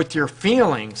with your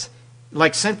feelings,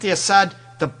 like Cynthia said,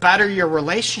 the better your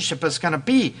relationship is going to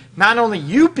be. Not only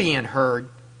you being heard,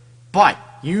 but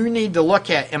you need to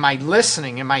look at, am I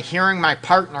listening? Am I hearing my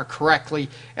partner correctly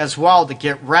as well, to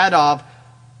get rid of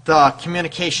the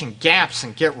communication gaps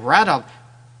and get rid of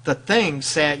the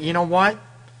things that,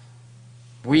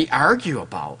 we argue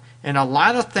about. And a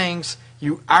lot of things,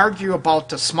 you argue about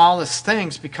the smallest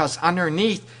things because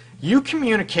underneath, you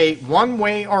communicate one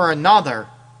way or another,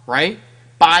 right?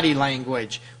 Body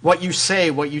language, what you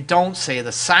say, what you don't say,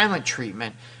 the silent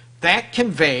treatment, that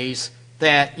conveys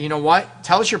that,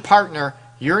 tells your partner,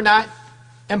 you're not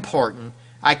important.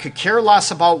 I could care less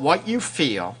about what you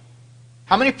feel.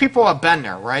 How many people have been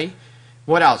there, right?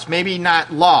 What else? Maybe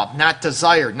not loved, not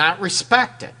desired, not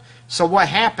respected. So what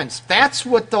happens? That's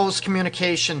what those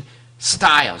communication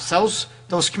styles,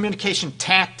 those communication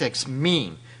tactics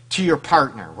mean to your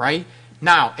partner, right?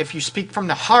 Now, if you speak from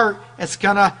the heart, it's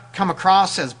going to come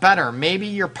across as better. Maybe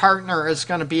your partner is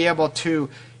going to be able to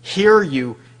hear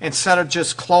you instead of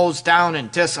just close down and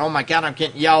oh my God, I'm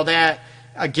getting yelled at.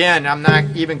 Again, I'm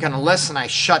not even going to listen. I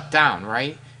shut down,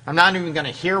 right? I'm not even going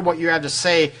to hear what you have to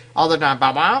say other than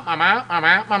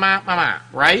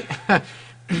right?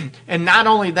 And not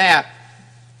only that,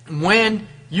 when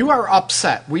you are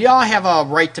upset, we all have a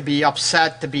right to be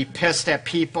upset, to be pissed at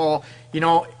people,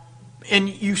 and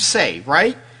you say,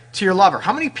 right, to your lover.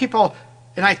 How many people,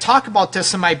 and I talk about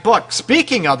this in my book,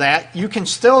 speaking of that, you can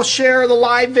still share the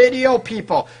live video,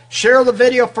 people. Share the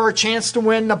video for a chance to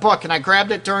win the book, and I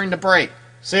grabbed it during the break.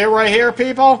 See it right here,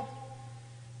 people?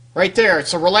 Right there.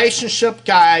 It's a relationship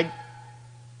guide,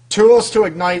 Tools to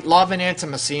Ignite Love and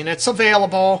Intimacy, and it's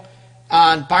available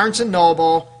on Barnes &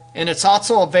 Noble, and it's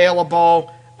also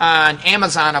available on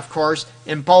Amazon, of course,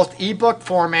 in both ebook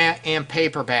format and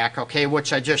paperback, okay,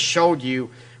 which I just showed you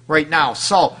right now.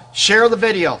 So share the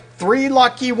video. 3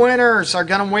 lucky winners are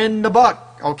going to win the book,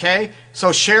 okay?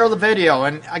 So share the video.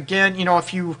 And again,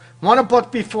 if you won a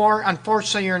book before,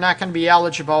 unfortunately, you're not going to be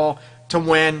eligible to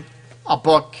win a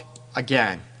book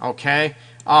again, okay?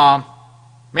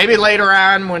 Maybe later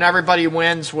on when everybody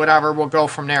wins, whatever, we'll go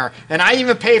from there. And I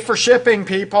even pay for shipping,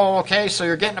 people, okay? So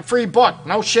you're getting a free book.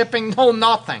 No shipping, no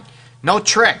nothing. No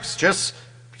tricks. Just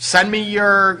send me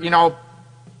your,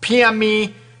 PM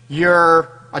me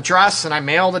your address and I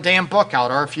mail the damn book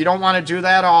out. Or if you don't want to do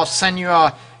that, I'll send you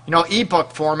a,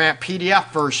 ebook format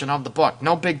PDF version of the book.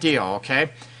 No big deal, okay?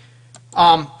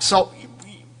 So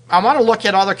I want to look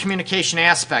at other communication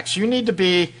aspects. You need to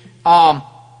be...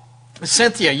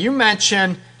 Cynthia, you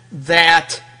mentioned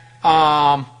that,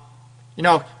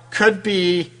 could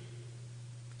be,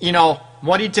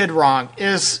 what he did wrong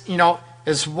is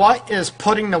what is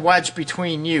putting the wedge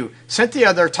between you.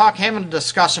 Cynthia, they're having a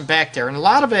discussion back there. And a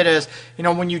lot of it is,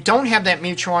 when you don't have that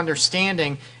mutual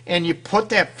understanding and you put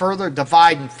that further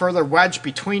divide and further wedge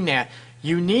between that,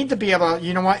 you need to be able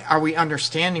to, are we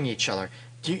understanding each other?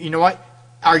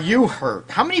 Are you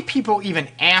hurt? How many people even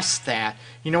ask that?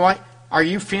 Are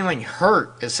you feeling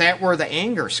hurt? Is that where the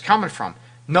anger is coming from?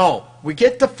 No, we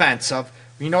get defensive.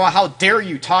 You know, how dare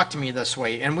you talk to me this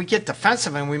way? And we get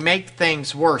defensive and we make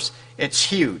things worse. It's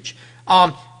huge.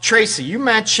 Tracy, you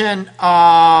mentioned,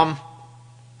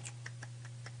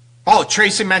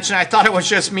 Tracy mentioned, I thought it was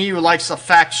just me who likes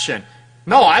affection.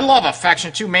 No, I love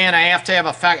affection too, man. I have to have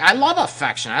affection. I love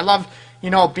affection. I love,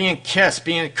 being kissed,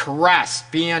 being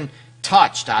caressed, being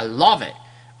touched. I love it.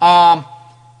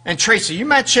 And Tracy, you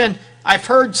mentioned, I've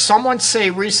heard someone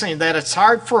say recently that it's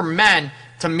hard for men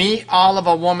to meet all of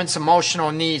a woman's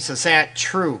emotional needs. Is that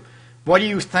true? What do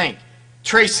you think?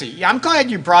 Tracy, I'm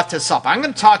glad you brought this up. I'm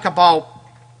going to talk about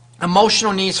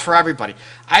emotional needs for everybody.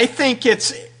 I think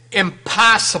it's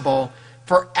impossible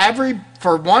for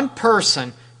one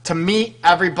person to meet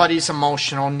everybody's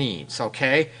emotional needs,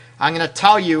 okay? I'm going to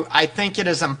tell you, I think it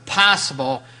is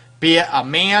impossible, be it a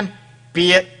man,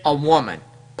 be it a woman.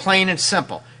 Plain and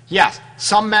simple. Yes,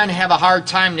 some men have a hard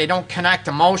time. They don't connect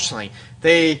emotionally.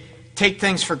 They take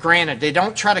things for granted. They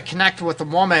don't try to connect with a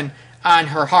woman on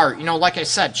her heart. Like I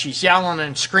said, she's yelling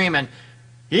and screaming.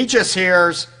 He just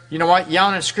hears,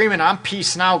 yelling and screaming, I'm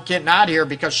peacing out, getting out of here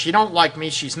because she don't like me.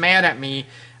 She's mad at me.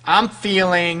 I'm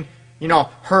feeling,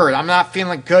 hurt. I'm not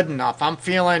feeling good enough. I'm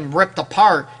feeling ripped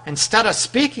apart. Instead of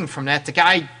speaking from that, the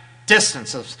guy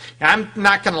distances. I'm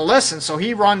not going to listen, so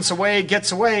he runs away,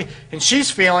 gets away, and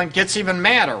she's gets even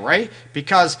madder, right?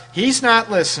 Because he's not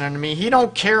listening to me. He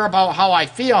don't care about how I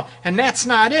feel, and that's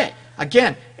not it.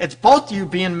 Again, it's both you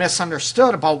being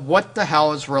misunderstood about what the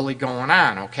hell is really going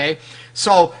on, okay?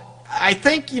 So I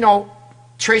think,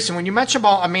 Tracy, when you mention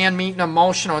about a man meeting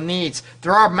emotional needs,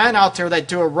 there are men out there that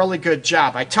do a really good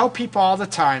job. I tell people all the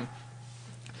time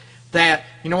that,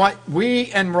 we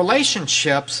in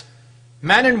relationships,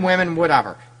 men and women,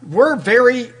 whatever, we're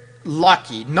very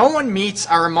lucky. No one meets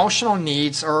our emotional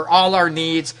needs or all our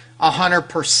needs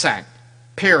 100%,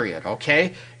 period,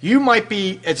 okay?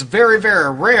 It's very,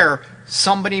 very rare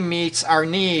somebody meets our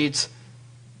needs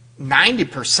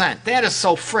 90%. That is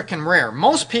so freaking rare.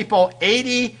 Most people,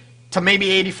 80 to maybe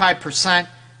 85%,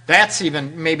 that's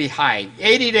even maybe high.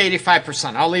 80 to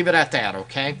 85%, I'll leave it at that,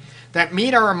 okay? That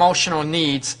meet our emotional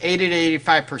needs, 80 to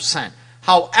 85%.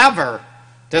 However,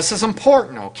 this is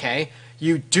important, okay?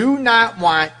 You do not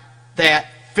want that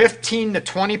 15 to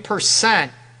 20%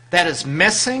 that is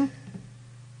missing,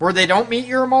 where they don't meet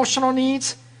your emotional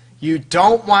needs. You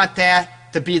don't want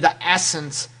that to be the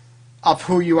essence of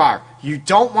who you are. You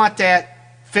don't want that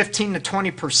 15 to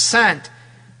 20%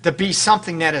 to be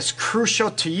something that is crucial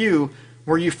to you,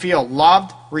 where you feel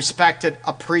loved, respected,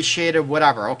 appreciated,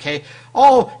 whatever, okay?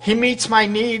 Oh, he meets my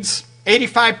needs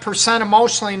 85%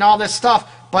 emotionally and all this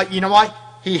stuff, but you know what?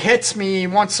 He hits me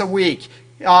once a week.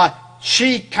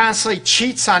 She constantly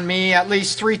cheats on me at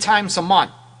least 3 times a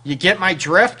month. You get my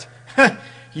drift?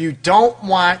 You don't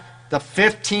want the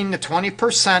 15 to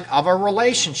 20% of a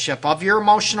relationship, of your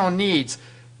emotional needs,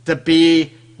 to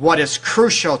be what is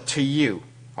crucial to you,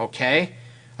 okay?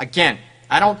 Again,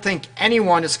 I don't think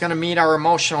anyone is going to meet our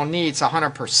emotional needs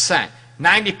 100%.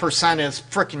 90% is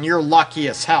freaking you're lucky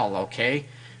as hell, okay?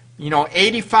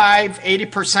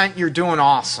 80%, you're doing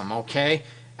awesome, okay?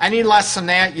 Any less than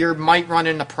that, you might run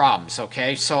into problems,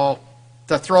 okay? So,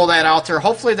 to throw that out there,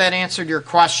 hopefully that answered your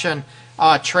question,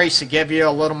 Tracy, give you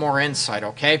a little more insight,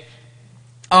 okay?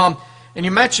 And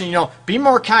you mentioned, be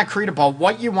more concrete about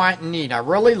what you want and need. I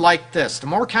really like this. The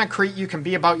more concrete you can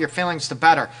be about your feelings, the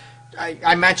better.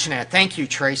 I mentioned that. Thank you,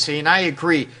 Tracy, and I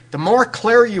agree. The more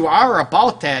clear you are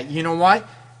about that, you know what?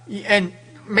 And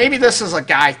maybe this is a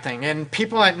guy thing, and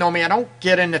people that know me, I don't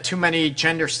get into too many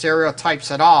gender stereotypes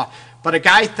at all, but a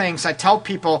guy thinks, I tell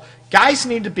people, guys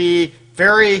need to be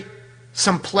very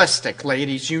simplistic,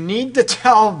 ladies. You need to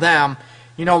tell them,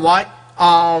 you know what?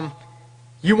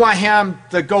 You want him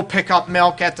to go pick up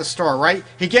milk at the store, right?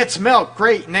 He gets milk,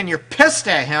 great, and then you're pissed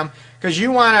at him because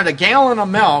you wanted a gallon of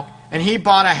milk and he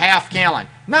bought a half gallon.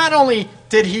 Not only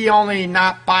did he only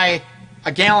not buy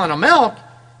a gallon of milk,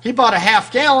 he bought a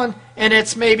half gallon and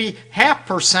it's maybe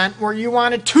 0.5% where you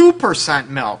wanted 2%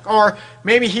 milk. Or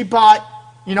maybe he bought,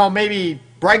 maybe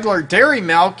regular dairy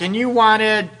milk and you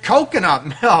wanted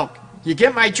coconut milk. You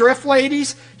get my drift,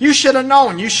 ladies? You should have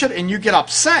known. And you get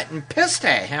upset and pissed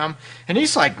at him. And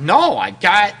he's like, no, I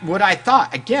got what I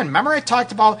thought. Again, remember I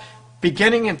talked about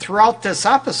beginning and throughout this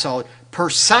episode,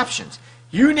 perceptions.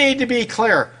 You need to be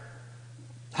clear.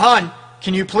 Hun,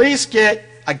 can you please get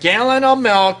a gallon of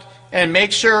milk and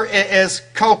make sure it is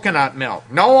coconut milk?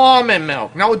 No almond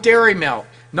milk, no dairy milk,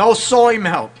 no soy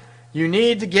milk. You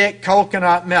need to get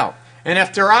coconut milk. And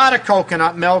if they're out of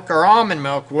coconut milk or almond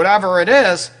milk, whatever it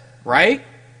is, right?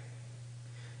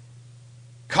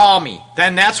 Call me.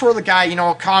 Then that's where the guy,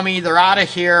 call me, they're out of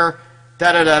here,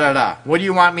 da-da-da-da-da. What do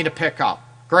you want me to pick up?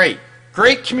 Great.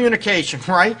 Great communication,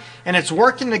 right? And it's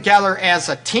working together as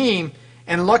a team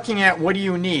and looking at what do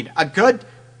you need. A good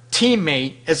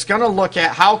teammate is going to look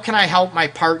at how can I help my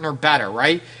partner better,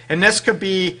 right? And this could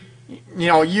be,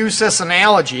 use this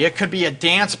analogy. It could be a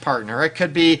dance partner. It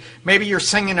could be maybe you're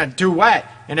singing a duet.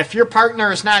 And if your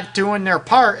partner is not doing their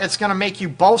part, it's going to make you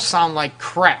both sound like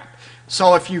crap.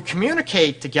 So if you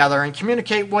communicate together and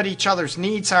communicate what each other's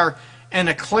needs are in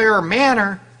a clear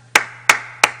manner,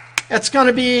 it's going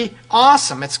to be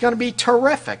awesome. It's going to be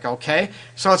terrific, okay?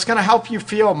 So it's going to help you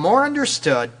feel more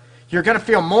understood. You're going to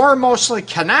feel more emotionally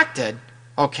connected,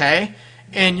 okay?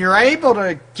 And you're able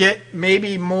to get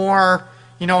maybe more,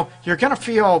 you're going to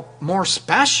feel more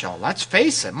special. Let's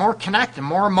face it, more connected,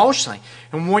 more emotionally.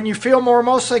 And when you feel more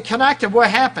emotionally connected, what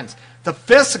happens? The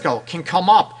physical can come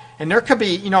up. And there could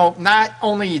be, not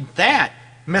only that,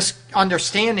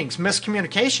 misunderstandings,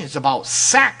 miscommunications about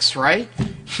sex, right?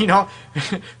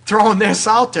 Throwing this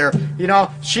out there.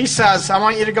 She says, I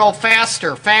want you to go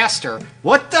faster, faster.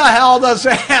 What the hell does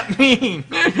that mean?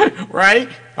 Right?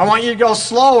 I want you to go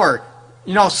slower,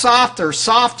 softer,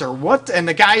 softer. What? And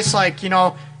the guy's like,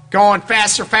 going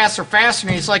faster, faster, faster.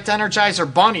 And he's like the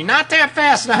Energizer Bunny. Not that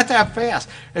fast, not that fast.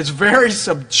 It's very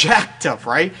subjective,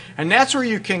 right? And that's where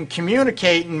you can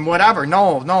communicate and whatever.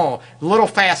 No, a little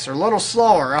faster, a little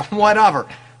slower, whatever.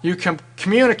 You can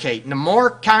communicate. And the more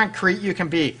concrete you can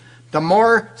be, the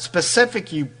more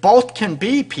specific you both can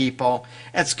be, people,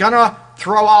 it's going to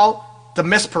throw out the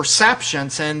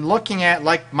misperceptions. And looking at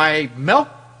like my milk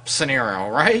scenario,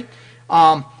 right?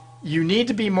 You need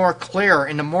to be more clear.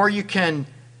 And the more you can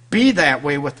be that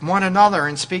way with one another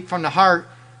and speak from the heart,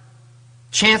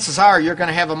 chances are you're going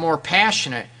to have a more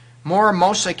passionate, more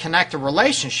emotionally connected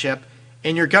relationship,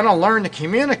 and you're going to learn to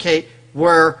communicate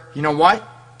where,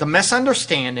 the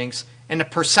misunderstandings and the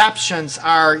perceptions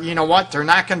are, they're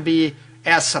not going to be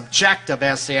as subjective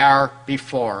as they are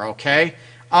before, okay?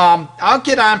 I'll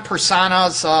get on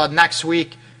personas next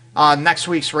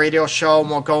week's radio show, and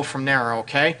we'll go from there,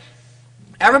 okay?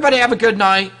 Everybody have a good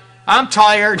night. I'm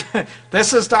tired.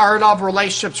 This is the Art of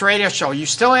Relationships radio show. You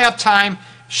still have time.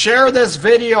 Share this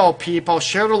video, people.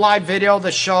 Share the live video of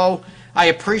the show. I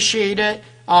appreciate it.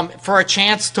 For a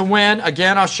chance to win,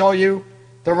 again, I'll show you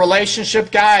the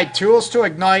Relationship Guide, Tools to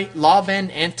Ignite Love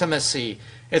and Intimacy.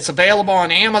 It's available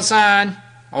on Amazon,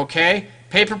 okay?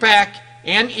 Paperback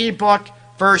and ebook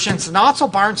versions, and also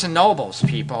Barnes & Nobles,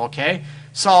 people, okay?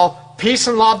 So, peace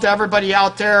and love to everybody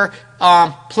out there.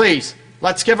 Please,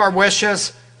 let's give our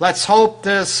wishes. Let's hope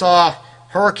this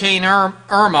Hurricane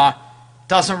Irma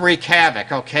doesn't wreak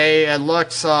havoc, okay? It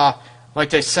looks,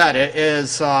 like they said, it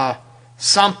is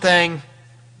something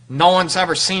no one's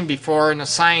ever seen before in the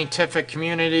scientific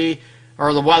community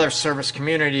or the Weather Service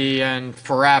community in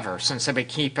forever, since they've been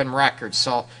keeping records.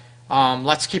 So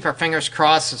let's keep our fingers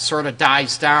crossed it sort of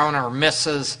dies down or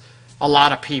misses a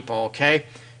lot of people, okay?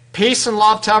 Peace and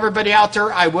love to everybody out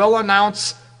there. I will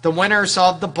announce the winners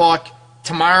of the book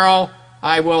tomorrow.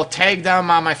 I will tag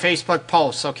them on my Facebook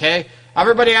posts, okay?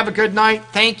 Everybody have a good night.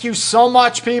 Thank you so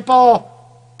much, people.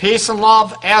 Peace and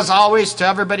love, as always, to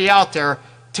everybody out there.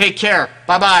 Take care.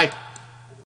 Bye-bye.